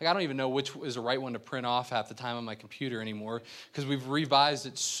you. I don't even know which is the right one to print off half the time on my computer anymore because we've revised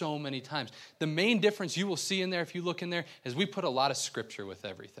it so many times. The main difference you will see in there, if you look in there, is we put a lot of scripture with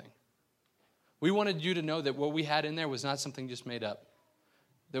everything. We wanted you to know that what we had in there was not something just made up,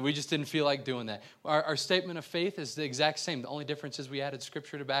 that we just didn't feel like doing that. Our statement of faith is the exact same. The only difference is we added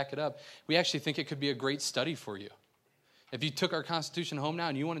scripture to back it up. We actually think it could be a great study for you. If you took our Constitution home now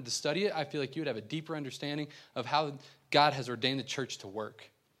and you wanted to study it, I feel like you would have a deeper understanding of how God has ordained the church to work.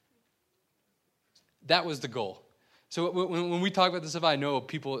 That was the goal. So when we talk about this stuff, I know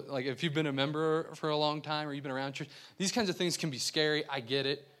people, like if you've been a member for a long time or you've been around church, these kinds of things can be scary. I get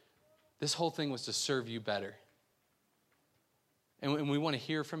it. This whole thing was to serve you better. And we want to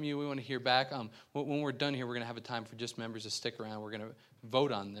hear from you. We want to hear back. When we're done here, we're going to have a time for just members to stick around. We're going to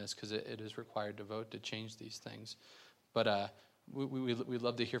vote on this because it is required to vote to change these things. But we'd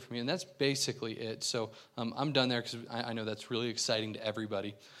love to hear from you. And that's basically it. So I'm done there because I know that's really exciting to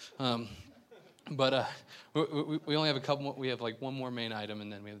everybody. But we only have a couple more. We have like one more main item,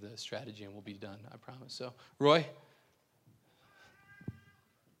 and then we have the strategy, and we'll be done, I promise. So, Roy?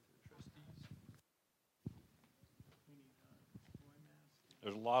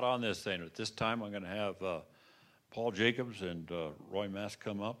 There's a lot on this thing. At this time, I'm going to have Paul Jacobs and Roy Mass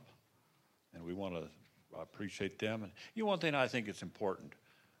come up, and we want to appreciate them. And one thing I think it's important,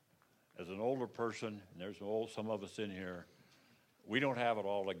 as an older person, and there's some of us in here, we don't have it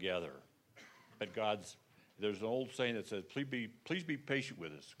all together. But there's an old saying that says, please be patient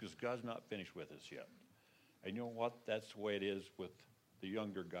with us, because God's not finished with us yet. And you know what? That's the way it is with the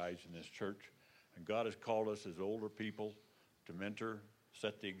younger guys in this church. And God has called us as older people to mentor,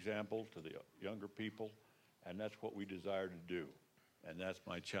 set the example to the younger people, and that's what we desire to do. And that's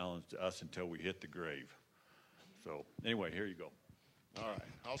my challenge to us until we hit the grave. So anyway, here you go. All right,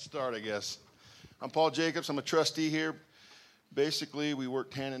 I'll start, I guess. I'm Paul Jacobs. I'm a trustee here. Basically, we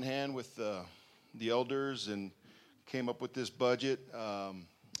worked hand in hand with the elders and came up with this budget.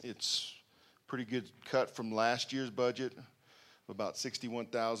 It's a pretty good cut from last year's budget, about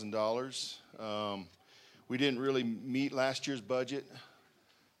 $61,000. We didn't really meet last year's budget.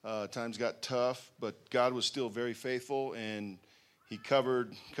 Times got tough, but God was still very faithful, and He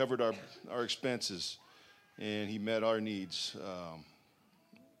covered our expenses, and He met our needs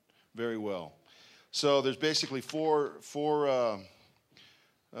very well. So there's basically four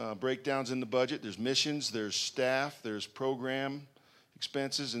breakdowns in the budget. There's missions, there's staff, there's program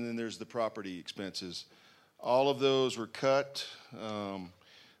expenses, and then there's the property expenses. All of those were cut.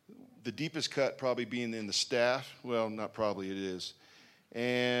 The deepest cut probably being in the staff. Well, not probably, it is.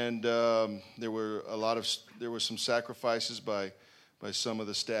 And there were some sacrifices by some of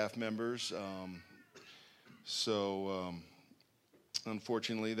the staff members.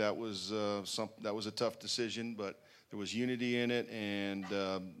 Unfortunately, that was a tough decision, but there was unity in it, and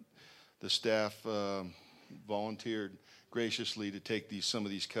the staff volunteered graciously to take some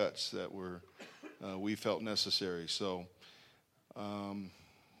of these cuts that we felt necessary. So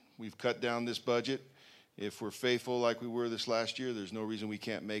we've cut down this budget. If we're faithful like we were this last year, there's no reason we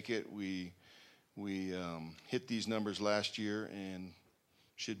can't make it. We hit these numbers last year, and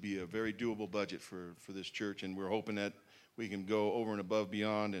should be a very doable budget for this church, and we're hoping that we can go over and above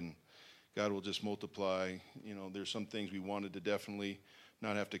beyond, and God will just multiply. There's some things we wanted to definitely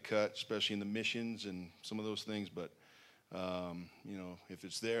not have to cut, especially in the missions and some of those things, but if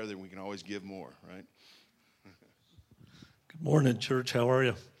it's there, then we can always give more, right? Good morning, church. How are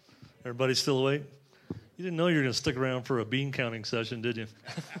you? Everybody still awake? You didn't know you were going to stick around for a bean counting session, did you?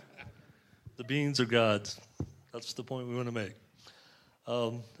 The beans are God's. That's the point we want to make.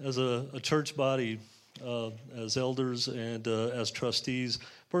 As a church body, as elders and as trustees,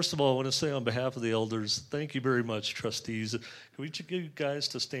 first of all, I want to say on behalf of the elders, thank you very much, trustees. Can we get you guys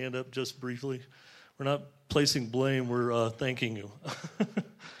to stand up just briefly? We're not placing blame, we're thanking you.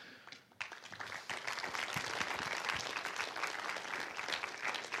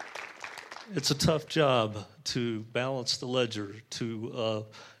 It's a tough job to balance the ledger, to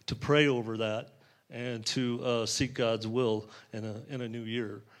pray over that, and to seek God's will in a new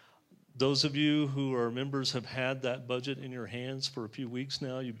year. Those of you who are members have had that budget in your hands for a few weeks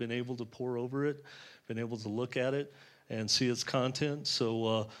now. You've been able to pore over it, been able to look at it and see its content.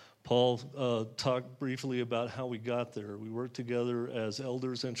 So Paul talked briefly about how we got there. We worked together as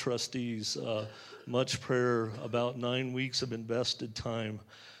elders and trustees, much prayer, about 9 weeks of invested time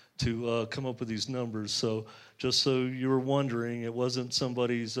to come up with these numbers. So just so you were wondering, it wasn't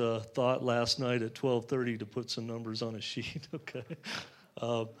somebody's thought last night at 12:30 to put some numbers on a sheet, okay?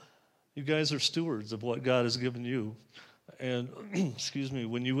 You guys are stewards of what God has given you. And, excuse me,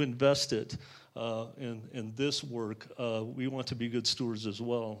 when you invest it in this work, we want to be good stewards as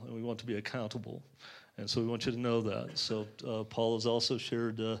well, and we want to be accountable. And so we want you to know that. So Paul has also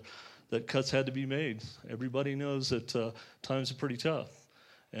shared that cuts had to be made. Everybody knows that times are pretty tough.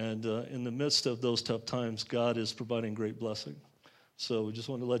 And in the midst of those tough times, God is providing great blessing. So we just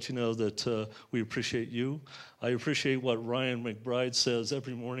want to let you know that we appreciate you. I appreciate what Ryan McBride says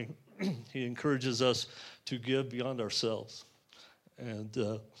every morning. He encourages us to give beyond ourselves.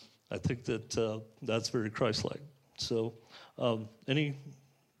 And I think that that's very Christ-like. So any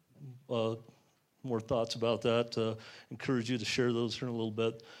more thoughts about that? Encourage you to share those here in a little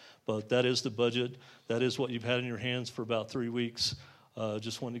bit. But that is the budget. That is what you've had in your hands for about 3 weeks.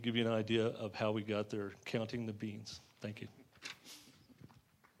 Just wanted to give you an idea of how we got there, counting the beans. Thank you.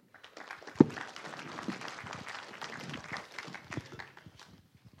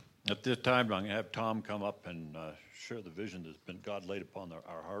 At this time, I'm going to have Tom come up and share the vision that's been God laid upon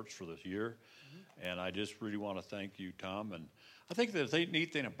our hearts for this year. And I just really want to thank you, Tom. And I think the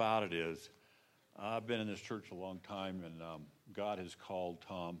neat thing about it is I've been in this church a long time, and God has called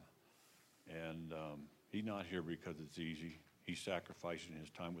Tom. And he's not here because it's easy. He's sacrificing his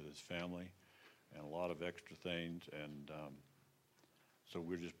time with his family and a lot of extra things. And so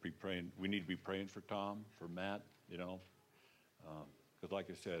we'll just be praying. We need to be praying for Tom, for Matt, because like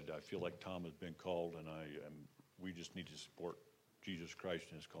I said, I feel like Tom has been called, and we just need to support Jesus Christ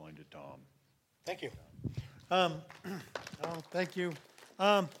and his calling to Tom. Thank you. Thank you.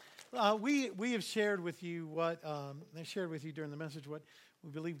 We have shared with you what I shared with you during the message what we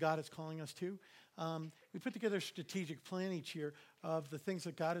believe God is calling us to. We put together a strategic plan each year of the things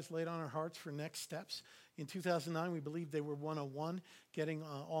that God has laid on our hearts for next steps. In 2009, we believed they were 101, getting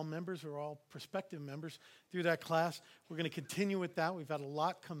all members or all prospective members through that class. We're going to continue with that. We've had a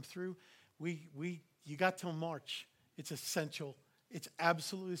lot come through. You got till March. It's essential. It's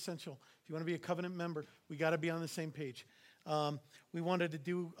absolutely essential. If you want to be a covenant member, we got to be on the same page. We wanted to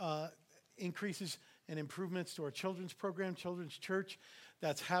do increases and improvements to our children's program, Children's Church.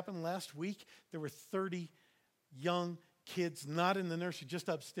 That's happened last week. There were 30 young kids, not in the nursery, just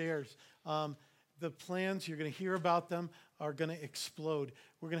upstairs. The plans, you're going to hear about them, are going to explode.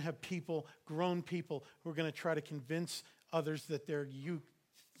 We're going to have people, grown people, who are going to try to convince others that they're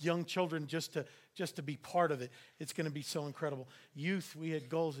young children just to be part of it. It's going to be so incredible. Youth, we had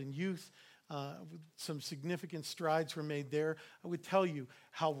goals in youth. Some significant strides were made there. I would tell you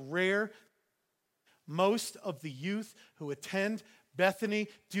how rare most of the youth who attend Bethany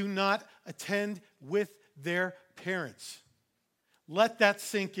do not attend with their parents. Let that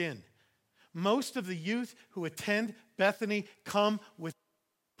sink in. Most of the youth who attend Bethany come with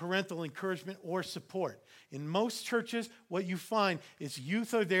parental encouragement or support. In most churches, what you find is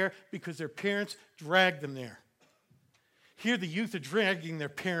youth are there because their parents dragged them there. Here, the youth are dragging their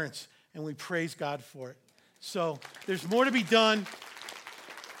parents, and we praise God for it. So there's more to be done.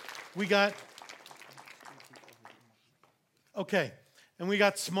 We got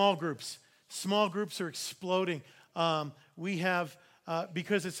small groups. Small groups are exploding. We have,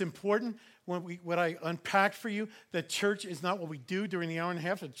 because it's important, what I unpacked for you, that church is not what we do during the hour and a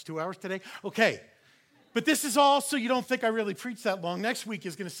half. It's 2 hours today. Okay. But this is all so you don't think I really preach that long. Next week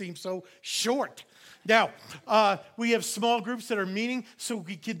is going to seem so short. Now, we have small groups that are meeting so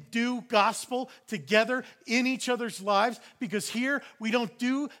we can do gospel together in each other's lives, because here we don't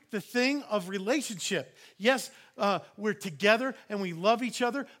do the thing of relationship. Yes, we're together and we love each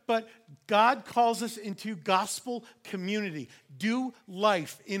other, but God calls us into gospel community. Do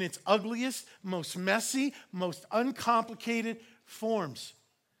life in its ugliest, most messy, most uncomplicated forms.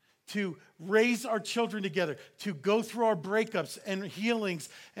 To raise our children together, to go through our breakups and healings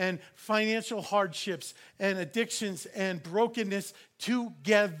and financial hardships and addictions and brokenness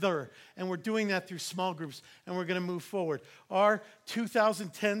together. And we're doing that through small groups, and we're going to move forward. Our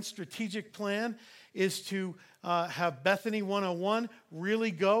 2010 strategic plan is to have Bethany 101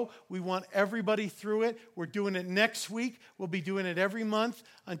 really go. We want everybody through it. We're doing it next week. We'll be doing it every month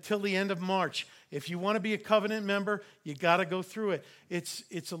until the end of March. If you want to be a covenant member, you got to go through it.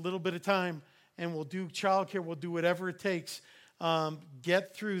 It's a little bit of time, and we'll do childcare. We'll do whatever it takes.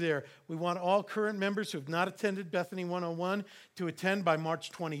 Get through there. We want all current members who have not attended Bethany 101 to attend by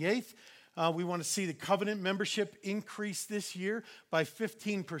March 28th. We want to see the covenant membership increase this year by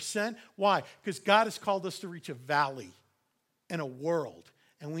 15%. Why? Because God has called us to reach a valley and a world,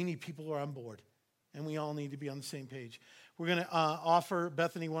 and we need people who are on board, and we all need to be on the same page. We're going to offer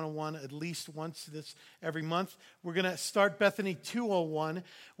Bethany 101 at least once every month. We're going to start Bethany 201.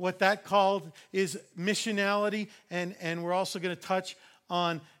 What that called is missionality, and we're also going to touch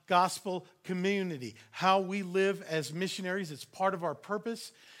on gospel community, how we live as missionaries. It's part of our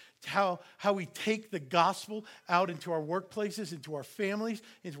purpose. How we take the gospel out into our workplaces, into our families,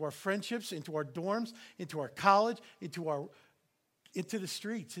 into our friendships, into our dorms, into our college, into the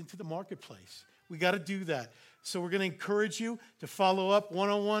streets, into the marketplace. We got to do that. So we're going to encourage you to follow up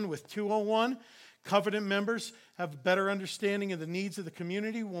 101 with 201. Covenant members have a better understanding of the needs of the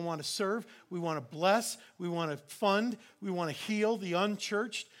community. We want to serve. We want to bless. We want to fund. We want to heal the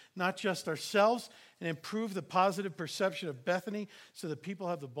unchurched, not just ourselves, and improve the positive perception of Bethany so that people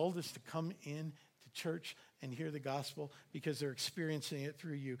have the boldness to come in to church and hear the gospel because they're experiencing it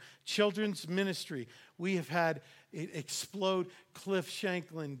through you. Children's ministry, we have had it explode. Cliff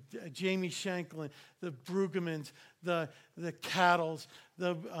Shanklin, Jamie Shanklin, the Brueggemans, the Cattles,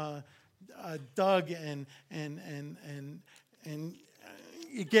 the Doug and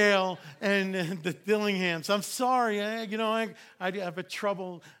Gail and the Dillinghams. I'm sorry, I have a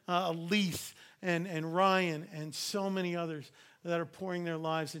trouble. Elise and Ryan and so many others that are pouring their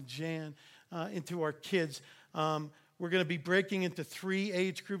lives, and Jan, into our kids. We're going to be breaking into 3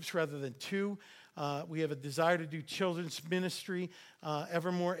 age groups rather than 2. We have a desire to do children's ministry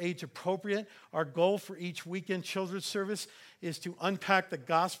ever more age appropriate. Our goal for each weekend children's service is to unpack the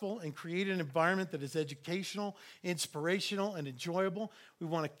gospel and create an environment that is educational, inspirational, and enjoyable. We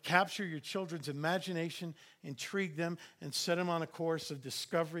want to capture your children's imagination, intrigue them, and set them on a course of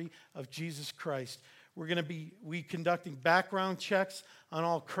discovery of Jesus Christ. We're going to be conducting background checks on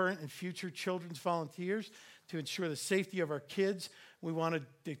all current and future children's volunteers to ensure the safety of our kids. We want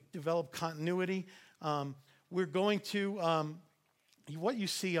to develop continuity. We're going to, what you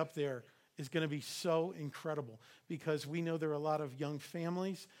see up there is going to be so incredible because we know there are a lot of young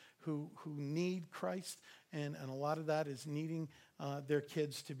families who need Christ, and a lot of that is needing their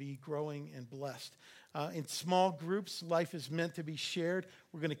kids to be growing and blessed. In small groups, life is meant to be shared.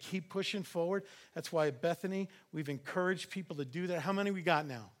 We're going to keep pushing forward. That's why at Bethany, we've encouraged people to do that. How many we got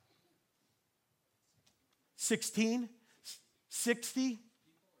now? 16? 60?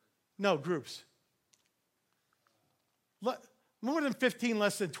 No, groups. More than 15,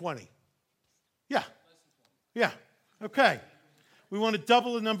 less than 20. Yeah. Yeah. Okay. We want to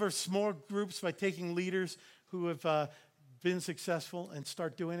double the number of small groups by taking leaders who have been successful and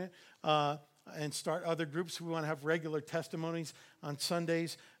start doing it. And start other groups. We want to have regular testimonies on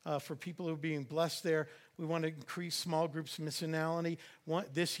Sundays for people who are being blessed there. We want to increase small groups missionality.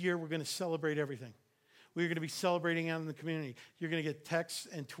 This year, we're going to celebrate everything. We're going to be celebrating out in the community. You're going to get texts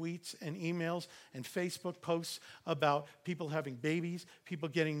and tweets and emails and Facebook posts about people having babies, people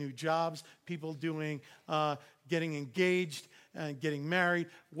getting new jobs, people getting engaged and getting married,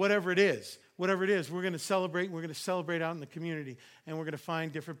 whatever it is. Whatever it is, we're going to celebrate. We're going to celebrate out in the community, and we're going to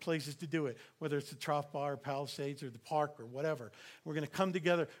find different places to do it, whether it's the Trough Bar, or Palisades, or the park, or whatever. We're going to come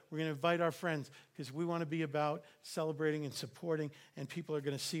together. We're going to invite our friends because we want to be about celebrating and supporting, and people are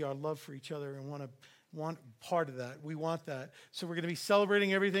going to see our love for each other and want part of that. We want that. So we're going to be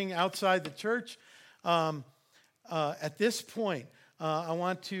celebrating everything outside the church. At this point, I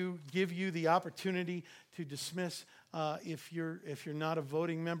want to give you the opportunity to dismiss. If you're not a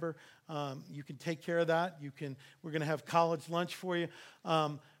voting member, you can take care of that. We're going to have college lunch for you.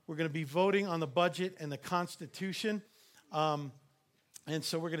 We're going to be voting on the budget and the Constitution. And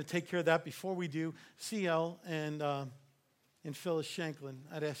so we're going to take care of that. Before we do, CL and Phyllis Shanklin,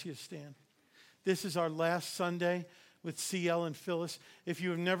 I'd ask you to stand. This is our last Sunday with CL and Phyllis. If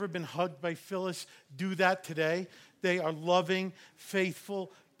you have never been hugged by Phyllis, do that today. They are loving,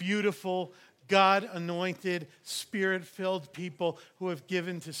 faithful, beautiful, God-anointed, Spirit-filled people who have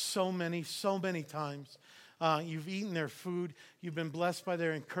given to so many times. You've eaten their food. You've been blessed by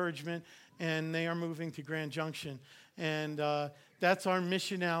their encouragement, and they are moving to Grand Junction. And that's our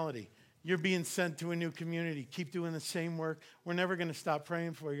missionality. You're being sent to a new community. Keep doing the same work. We're never going to stop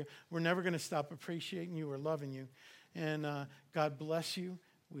praying for you. We're never going to stop appreciating you or loving you. And God bless you.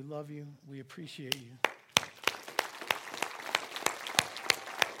 We love you. We appreciate you.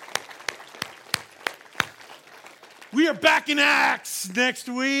 We are back in Acts next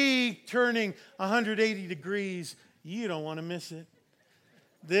week, turning 180 degrees. You don't want to miss it.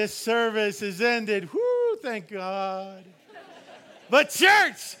 This service is ended. Whoo, thank God. But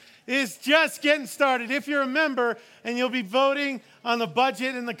church is just getting started. If you're a member and you'll be voting on the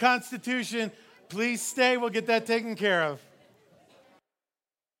budget and the Constitution, please stay. We'll get that taken care of.